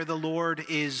 of where the Lord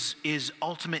is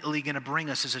ultimately going to bring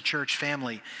us as a church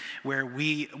family,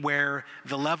 where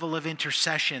the level of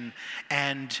intercession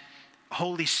and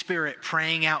Holy Spirit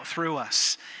praying out through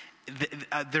us,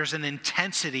 there's an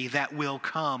intensity that will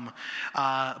come,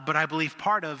 but I believe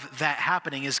part of that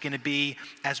happening is going to be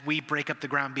as we break up the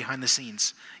ground behind the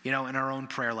scenes, in our own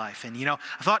prayer life. And, I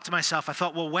thought to myself,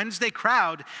 well, Wednesday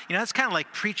crowd, that's kind of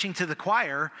like preaching to the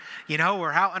choir.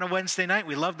 We're out on a Wednesday night.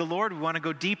 We love the Lord. We want to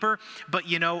go deeper. But,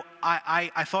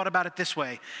 I thought about it this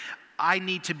way. I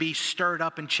need to be stirred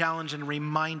up and challenged and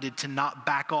reminded to not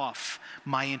back off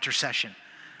my intercession.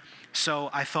 So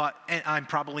I thought, and I'm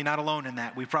probably not alone in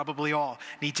that. We probably all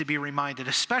need to be reminded,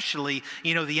 especially,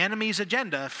 the enemy's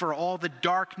agenda for all the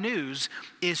dark news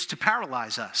is to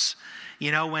paralyze us.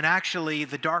 When actually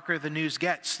the darker the news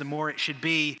gets, the more it should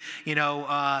be,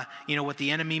 what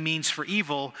the enemy means for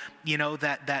evil,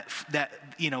 that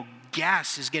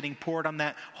gas is getting poured on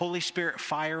that Holy Spirit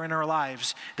fire in our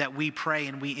lives, that we pray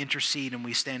and we intercede and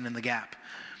we stand in the gap.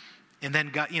 And then,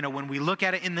 God, when we look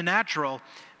at it in the natural,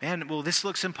 man, well, this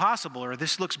looks impossible, or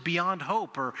this looks beyond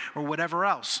hope, or whatever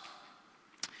else.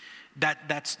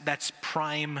 That's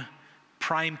prime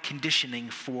conditioning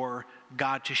for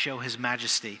God to show his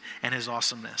majesty and his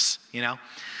awesomeness,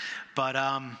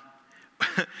 But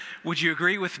would you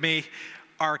agree with me?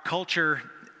 Our culture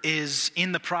is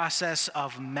in the process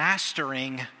of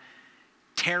mastering,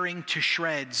 tearing to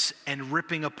shreds, and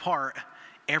ripping apart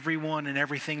everyone and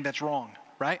everything that's wrong,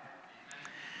 right?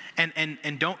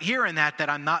 And don't hear in that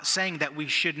I'm not saying that we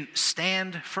shouldn't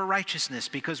stand for righteousness,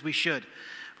 because we should.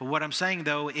 But what I'm saying,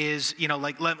 though, is,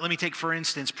 let me take, for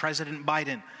instance, President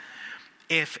Biden.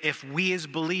 If we as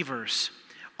believers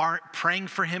aren't praying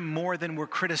for him more than we're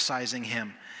criticizing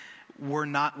him,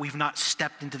 we've not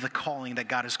stepped into the calling that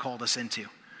God has called us into.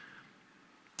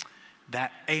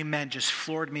 That amen just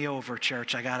floored me over,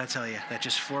 church. I got to tell you, that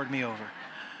just floored me over.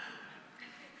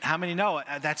 How many know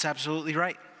that's absolutely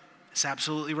right? It's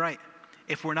absolutely right.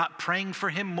 If we're not praying for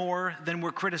him more than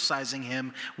we're criticizing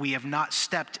him, we have not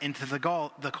stepped into the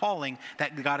calling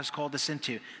that God has called us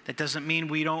into. That doesn't mean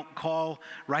we don't call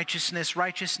righteousness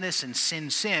and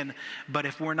sin, but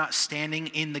if we're not standing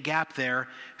in the gap there,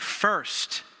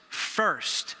 first,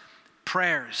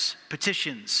 prayers,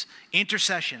 petitions,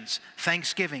 intercessions,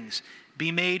 thanksgivings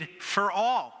be made for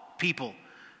all people,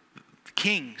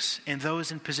 kings and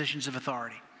those in positions of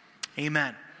authority.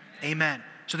 Amen. Amen.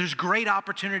 So there's great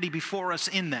opportunity before us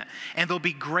in that. And there'll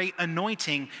be great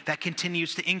anointing that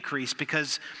continues to increase,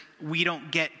 because we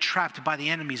don't get trapped by the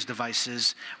enemy's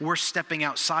devices. We're stepping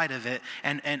outside of it,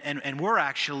 and we're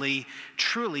actually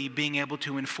truly being able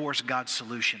to enforce God's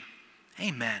solution.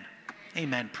 Amen.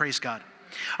 Amen. Praise God.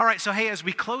 All right, so hey, as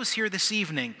we close here this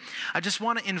evening, I just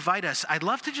want to invite us. I'd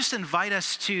love to just invite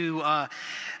us to,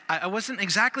 I wasn't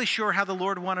exactly sure how the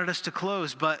Lord wanted us to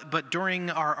close, but during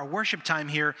our worship time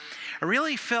here, I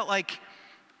really felt like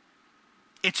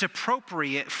it's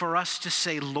appropriate for us to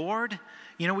say, Lord,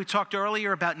 we talked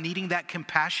earlier about needing that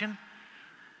compassion.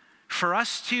 For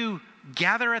us to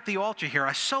gather at the altar here.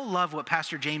 I so love what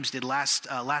Pastor James did last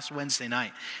Wednesday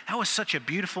night. That was such a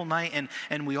beautiful night,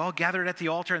 and we all gathered at the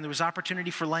altar, and there was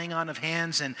opportunity for laying on of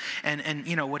hands, and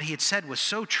what he had said was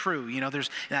so true. There's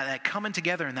that coming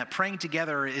together and that praying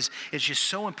together is just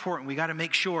so important. We got to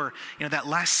make sure that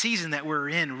last season that we're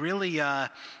in really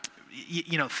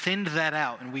thinned that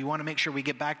out, and we want to make sure we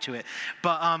get back to it.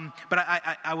 But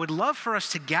I would love for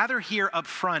us to gather here up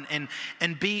front and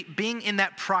being in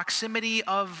that proximity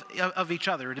of each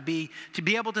other, to be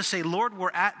able to say, Lord,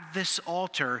 we're at this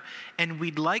altar, and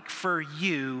we'd like for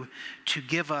you to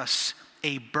give us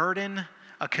a burden,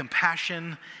 a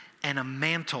compassion, and a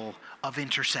mantle of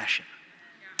intercession.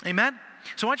 Amen?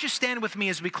 So why don't you stand with me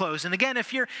as we close? And again,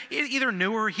 if you're either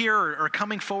newer here or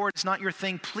coming forward, it's not your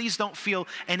thing, please don't feel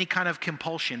any kind of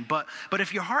compulsion. But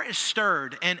if your heart is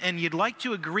stirred and you'd like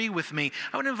to agree with me,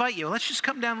 I would invite you. Let's just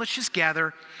come down, let's just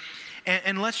gather,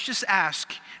 and let's just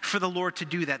ask for the Lord to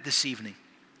do that this evening.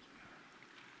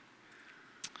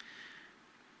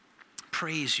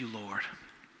 Praise you, Lord.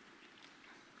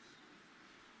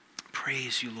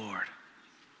 Praise you, Lord.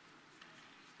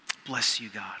 Bless you,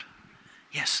 God.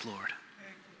 Yes, Lord.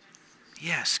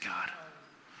 Yes, God.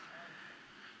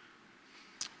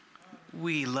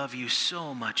 We love you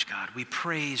so much, God. We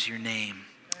praise your name.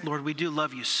 Lord, we do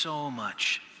love you so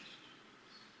much.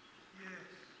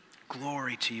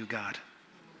 Glory to you, God.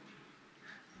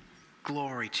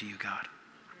 Glory to you, God.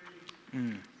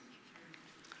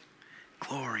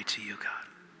 Glory to you, God.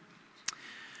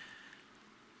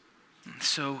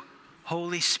 So,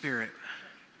 Holy Spirit,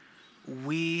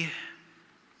 we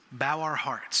bow our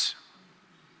hearts.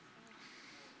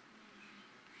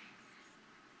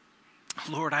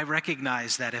 Lord, I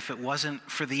recognize that if it wasn't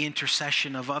for the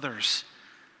intercession of others,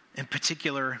 in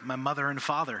particular my mother and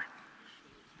father,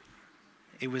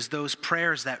 it was those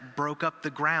prayers that broke up the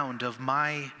ground of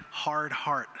my hard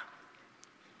heart.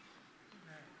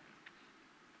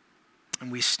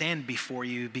 And we stand before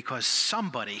you because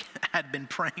somebody had been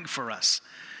praying for us,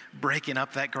 breaking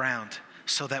up that ground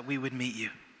so that we would meet you.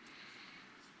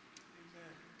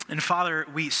 And Father,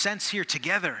 we sense here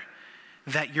together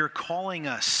that you're calling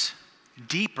us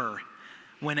deeper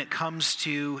when it comes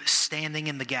to standing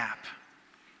in the gap,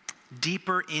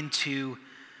 deeper into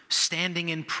standing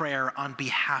in prayer on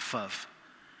behalf of,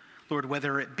 Lord,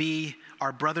 whether it be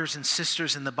our brothers and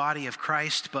sisters in the body of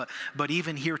Christ, but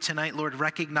even here tonight, Lord,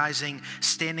 recognizing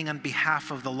standing on behalf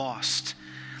of the lost.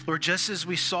 Lord, just as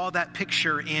we saw that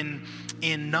picture in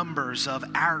Numbers of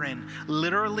Aaron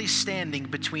literally standing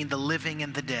between the living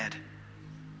and the dead.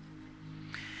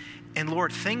 And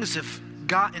Lord, things have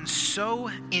gotten so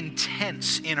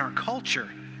intense in our culture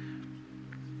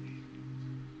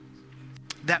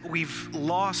that we've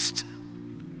lost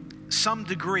some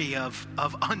degree of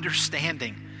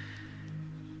understanding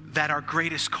that our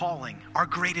greatest calling, our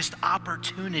greatest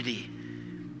opportunity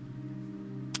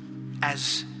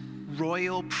as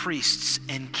royal priests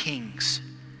and kings,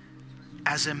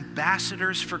 as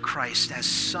ambassadors for Christ, as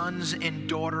sons and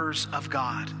daughters of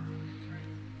God,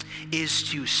 is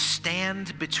to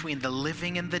stand between the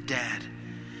living and the dead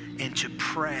and to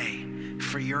pray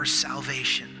for your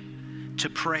salvation, to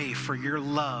pray for your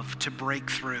love to break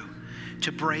through,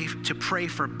 to pray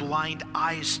for blind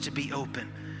eyes to be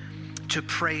open, to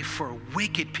pray for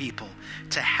wicked people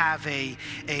to have a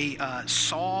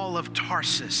Saul of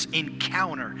Tarsus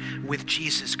encounter with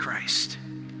Jesus Christ.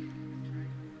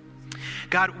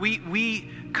 God, we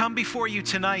come before you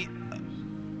tonight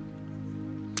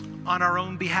on our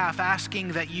own behalf, asking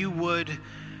that you would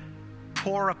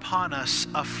pour upon us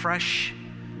a fresh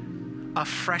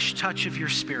touch of your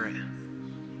Spirit.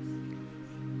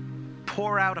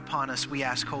 Pour out upon us, we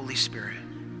ask, Holy Spirit.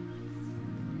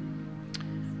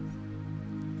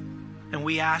 And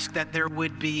we ask that there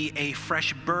would be a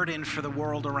fresh burden for the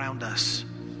world around us.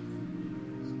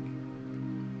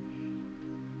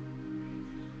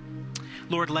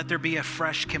 Lord, let there be a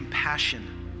fresh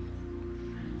compassion.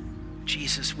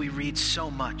 Jesus, we read so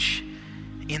much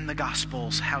in the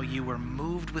Gospels how you were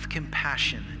moved with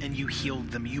compassion and you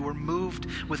healed them. You were moved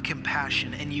with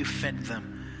compassion and you fed them.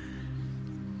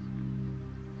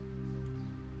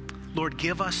 Lord,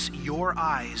 give us your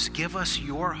eyes, give us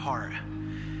your heart.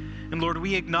 And Lord,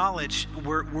 we acknowledge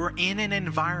we're in an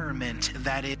environment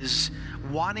that is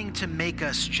wanting to make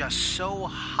us just so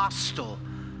hostile.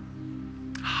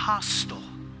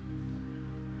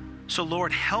 So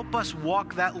Lord, help us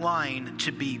walk that line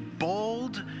to be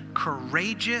bold,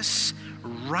 courageous,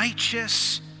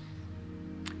 righteous,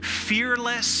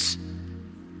 fearless.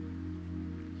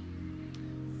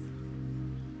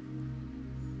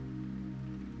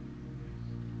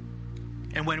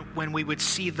 And when we would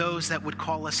see those that would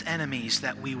call us enemies,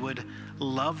 that we would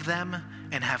love them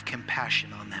and have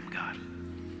compassion on them, God.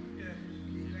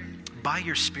 By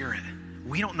your Spirit.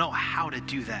 We don't know how to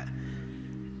do that.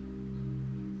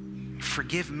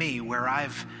 Forgive me where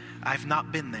I've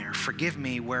not been there. Forgive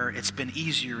me where it's been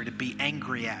easier to be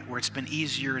angry at, where it's been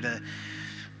easier to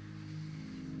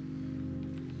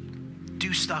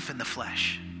do stuff in the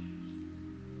flesh.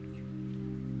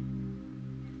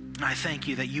 And I thank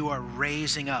you that you are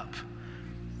raising up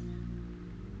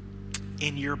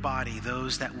in your body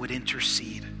those that would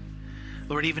intercede.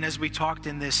 Lord, even as we talked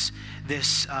in this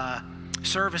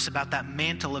service about that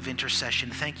mantle of intercession,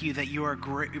 thank you that you are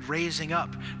raising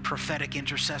up prophetic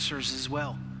intercessors as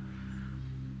well.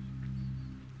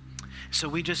 So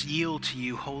we just yield to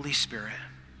you, Holy Spirit.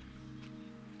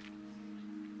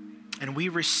 And we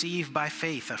receive by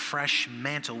faith a fresh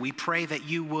mantle. We pray that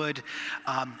you would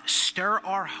stir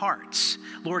our hearts.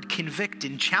 Lord, convict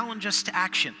and challenge us to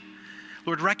action.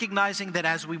 Lord, recognizing that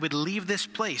as we would leave this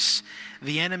place,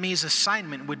 the enemy's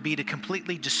assignment would be to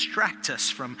completely distract us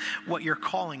from what you're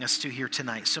calling us to here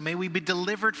tonight. So may we be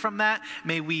delivered from that.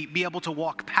 May we be able to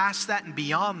walk past that and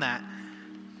beyond that.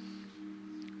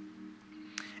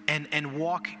 And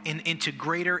walk into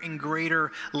greater and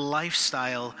greater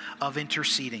lifestyle of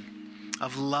interceding,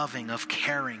 of loving, of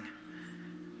caring,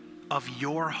 of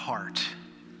your heart.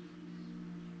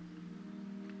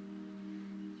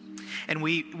 And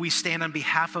we stand on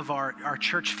behalf of our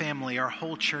church family, our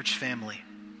whole church family,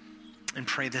 and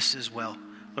pray this as well.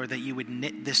 Lord, that you would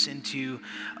knit this into,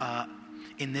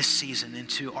 in this season,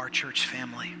 into our church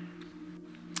family.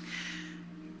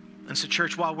 And so,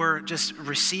 church, while we're just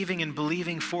receiving and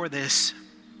believing for this,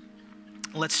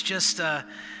 let's just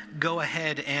go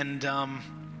ahead and,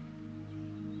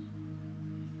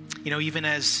 even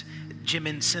as Jim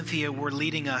and Cynthia were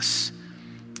leading us,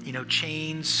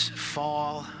 chains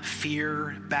fall,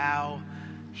 fear, bow,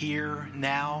 here,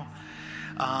 now.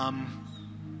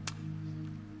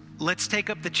 Let's take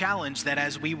up the challenge that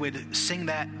as we would sing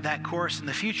that chorus in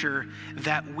the future,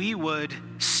 that we would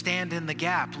stand in the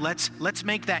gap. Let's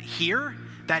make that here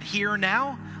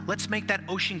now, let's make that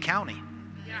Ocean County.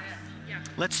 Yes.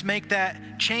 Let's make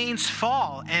that chains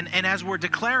fall. And as we're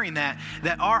declaring that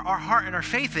our heart and our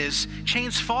faith is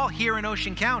chains fall here in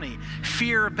Ocean County.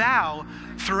 Fear bow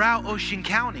throughout Ocean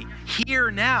County. Here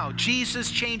now,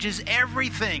 Jesus changes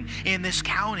everything in this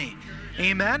county.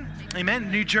 Amen.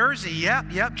 Amen. New Jersey.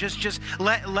 Yep. Just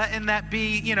letting that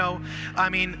be,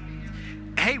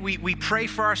 hey, we pray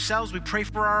for ourselves. We pray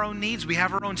for our own needs. We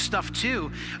have our own stuff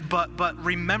too. But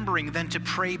remembering then to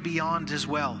pray beyond as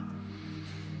well.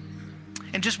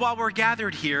 And just while we're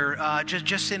gathered here,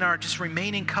 just in our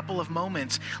remaining couple of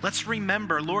moments, let's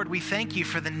remember, Lord, we thank you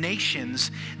for the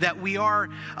nations that we are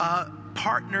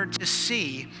partnered to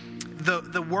see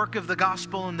the work of the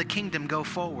gospel and the kingdom go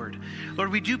forward.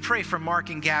 Lord, we do pray for Mark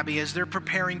and Gabby as they're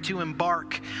preparing to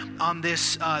embark on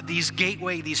these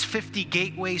 50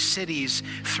 gateway cities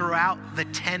throughout the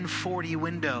 1040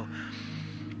 window.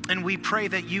 And we pray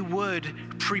that you would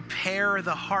prepare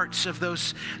the hearts of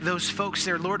those folks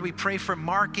there. Lord, we pray for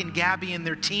Mark and Gabby and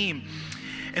their team.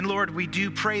 And Lord, we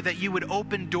do pray that you would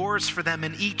open doors for them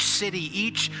in each city,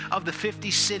 each of the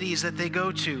 50 cities that they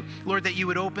go to. Lord, that you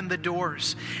would open the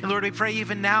doors. And Lord, we pray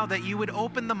even now that you would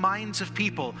open the minds of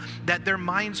people, that their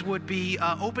minds would be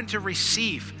open to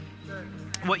receive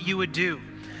what you would do.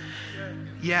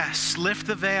 Yes, lift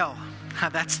the veil.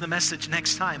 That's the message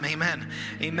next time. Amen.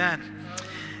 Amen.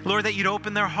 Lord, that you'd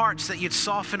open their hearts, that you'd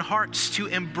soften hearts to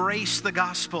embrace the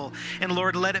gospel. And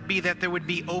Lord, let it be that there would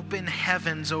be open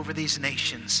heavens over these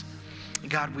nations.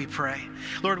 God, we pray.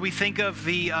 Lord, we think of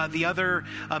the other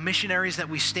missionaries that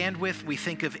we stand with. We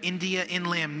think of India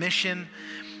Inland Mission.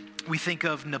 We think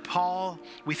of Nepal.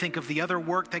 We think of the other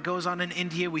work that goes on in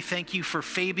India. We thank you for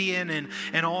Fabian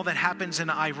and all that happens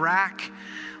in Iraq.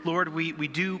 Lord, we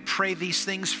do pray these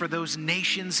things for those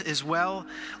nations as well.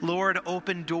 Lord,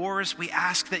 open doors. We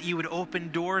ask that you would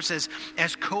open doors as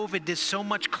COVID did so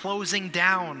much closing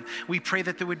down. We pray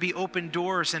that there would be open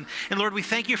doors. And Lord, we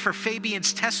thank you for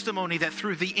Fabian's testimony that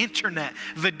through the internet,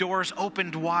 the doors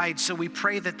opened wide. So we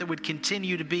pray that there would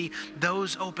continue to be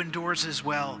those open doors as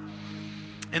well.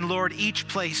 And Lord, each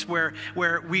place where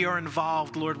we are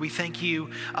involved, Lord, we thank you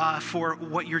for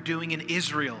what you're doing in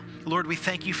Israel. Lord, we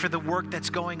thank you for the work that's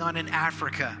going on in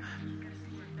Africa.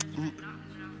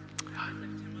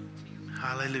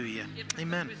 Hallelujah.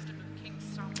 Amen.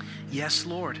 Yes,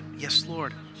 Lord. Yes,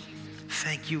 Lord.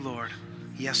 Thank you, Lord.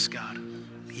 Yes, God.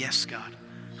 Yes, God.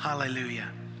 Hallelujah.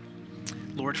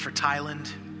 Lord, for Thailand,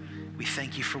 we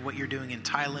thank you for what you're doing in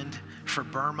Thailand, for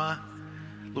Burma.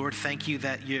 Lord, thank you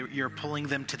that you're pulling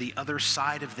them to the other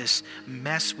side of this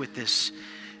mess with this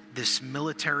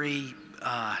military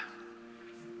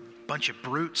bunch of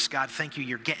brutes. God, thank you.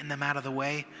 You're getting them out of the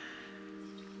way.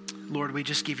 Lord, we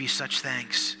just give you such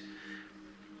thanks.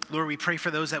 Lord, we pray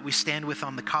for those that we stand with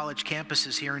on the college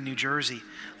campuses here in New Jersey.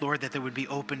 Lord, that there would be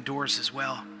open doors as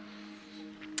well.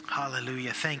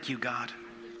 Hallelujah. Thank you, God.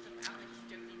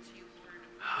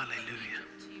 Hallelujah.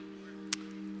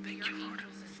 Thank you, Lord.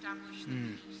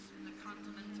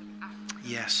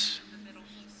 Yes.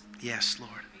 Yes,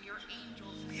 Lord.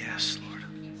 Yes, Lord.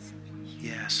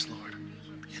 Yes, Lord.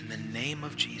 In the name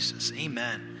of Jesus.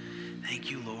 Amen.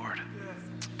 Thank you, Lord.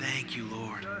 Thank you,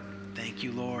 Lord. Thank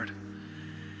you, Lord.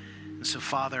 And so,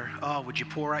 Father, would you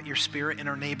pour out your Spirit in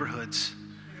our neighborhoods?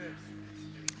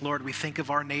 Lord, we think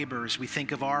of our neighbors. We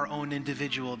think of our own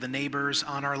individual, the neighbors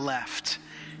on our left,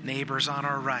 neighbors on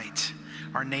our right,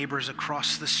 our neighbors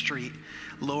across the street.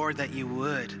 Lord, that you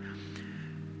would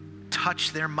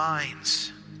touch their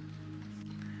minds.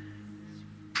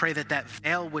 Pray that that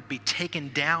veil would be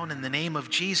taken down in the name of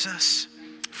Jesus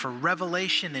for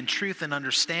revelation and truth and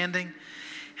understanding,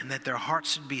 and that their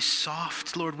hearts would be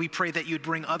soft. Lord, we pray that you'd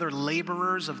bring other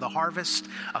laborers of the harvest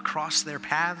across their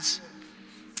paths.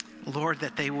 Lord,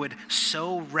 that they would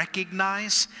so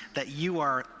recognize that you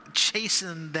are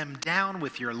chasing them down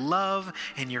with your love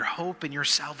and your hope and your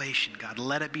salvation. God,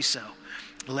 let it be so.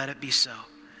 Let it be so.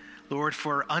 Lord,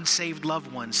 for unsaved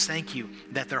loved ones, thank you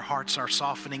that their hearts are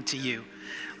softening to you.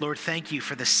 Lord, thank you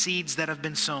for the seeds that have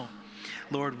been sown.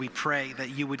 Lord, we pray that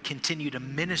you would continue to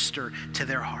minister to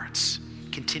their hearts.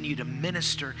 Continue to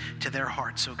minister to their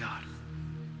hearts, oh God.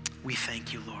 We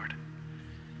thank you, Lord.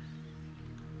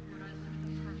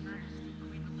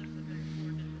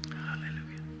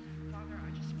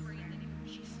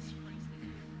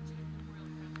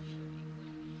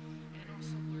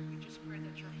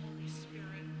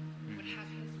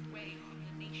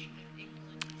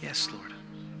 Yes, Lord.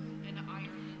 And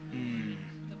Ireland,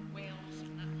 the Wales,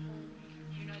 and that whole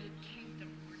United Kingdom.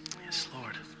 Yes,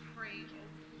 Lord. Just pray,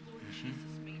 oh Lord Jesus,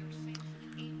 may your saints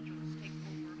and angels take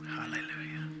over.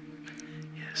 Hallelujah.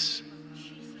 Yes.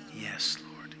 Yes,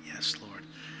 Lord. Yes, Lord.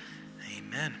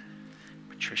 Amen.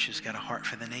 Patricia. Trish has got a heart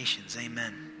for the nations.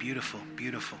 Amen. Beautiful,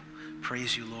 beautiful.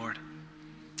 Praise you, Lord.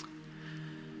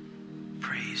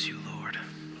 Praise you, Lord.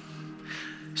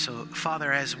 So,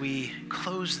 Father, as we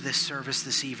close this service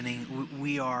this evening,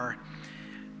 we are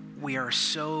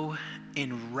so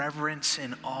in reverence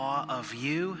and awe of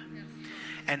you.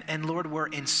 And Lord, we're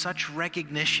in such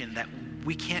recognition that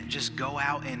we can't just go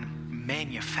out and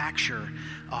manufacture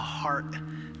a heart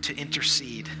to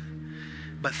intercede.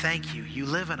 But thank you, you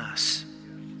live in us.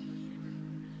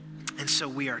 And so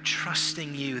we are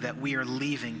trusting you that we are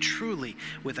leaving truly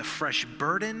with a fresh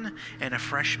burden and a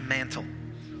fresh mantle.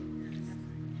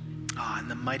 In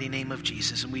the mighty name of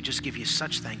Jesus. And we just give you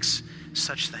such thanks,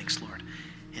 Lord.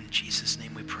 In Jesus'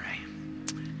 name we pray.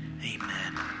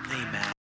 Amen. Amen.